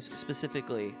songs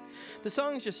specifically. The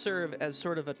songs just serve as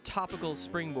sort of a topical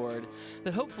springboard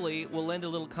that hopefully will lend a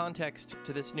little context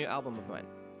to this new album of mine.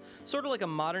 Sort of like a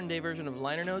modern-day version of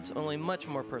liner notes, only much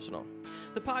more personal.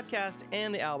 The podcast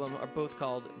and the album are both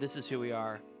called This Is Who We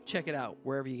Are. Check it out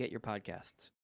wherever you get your podcasts.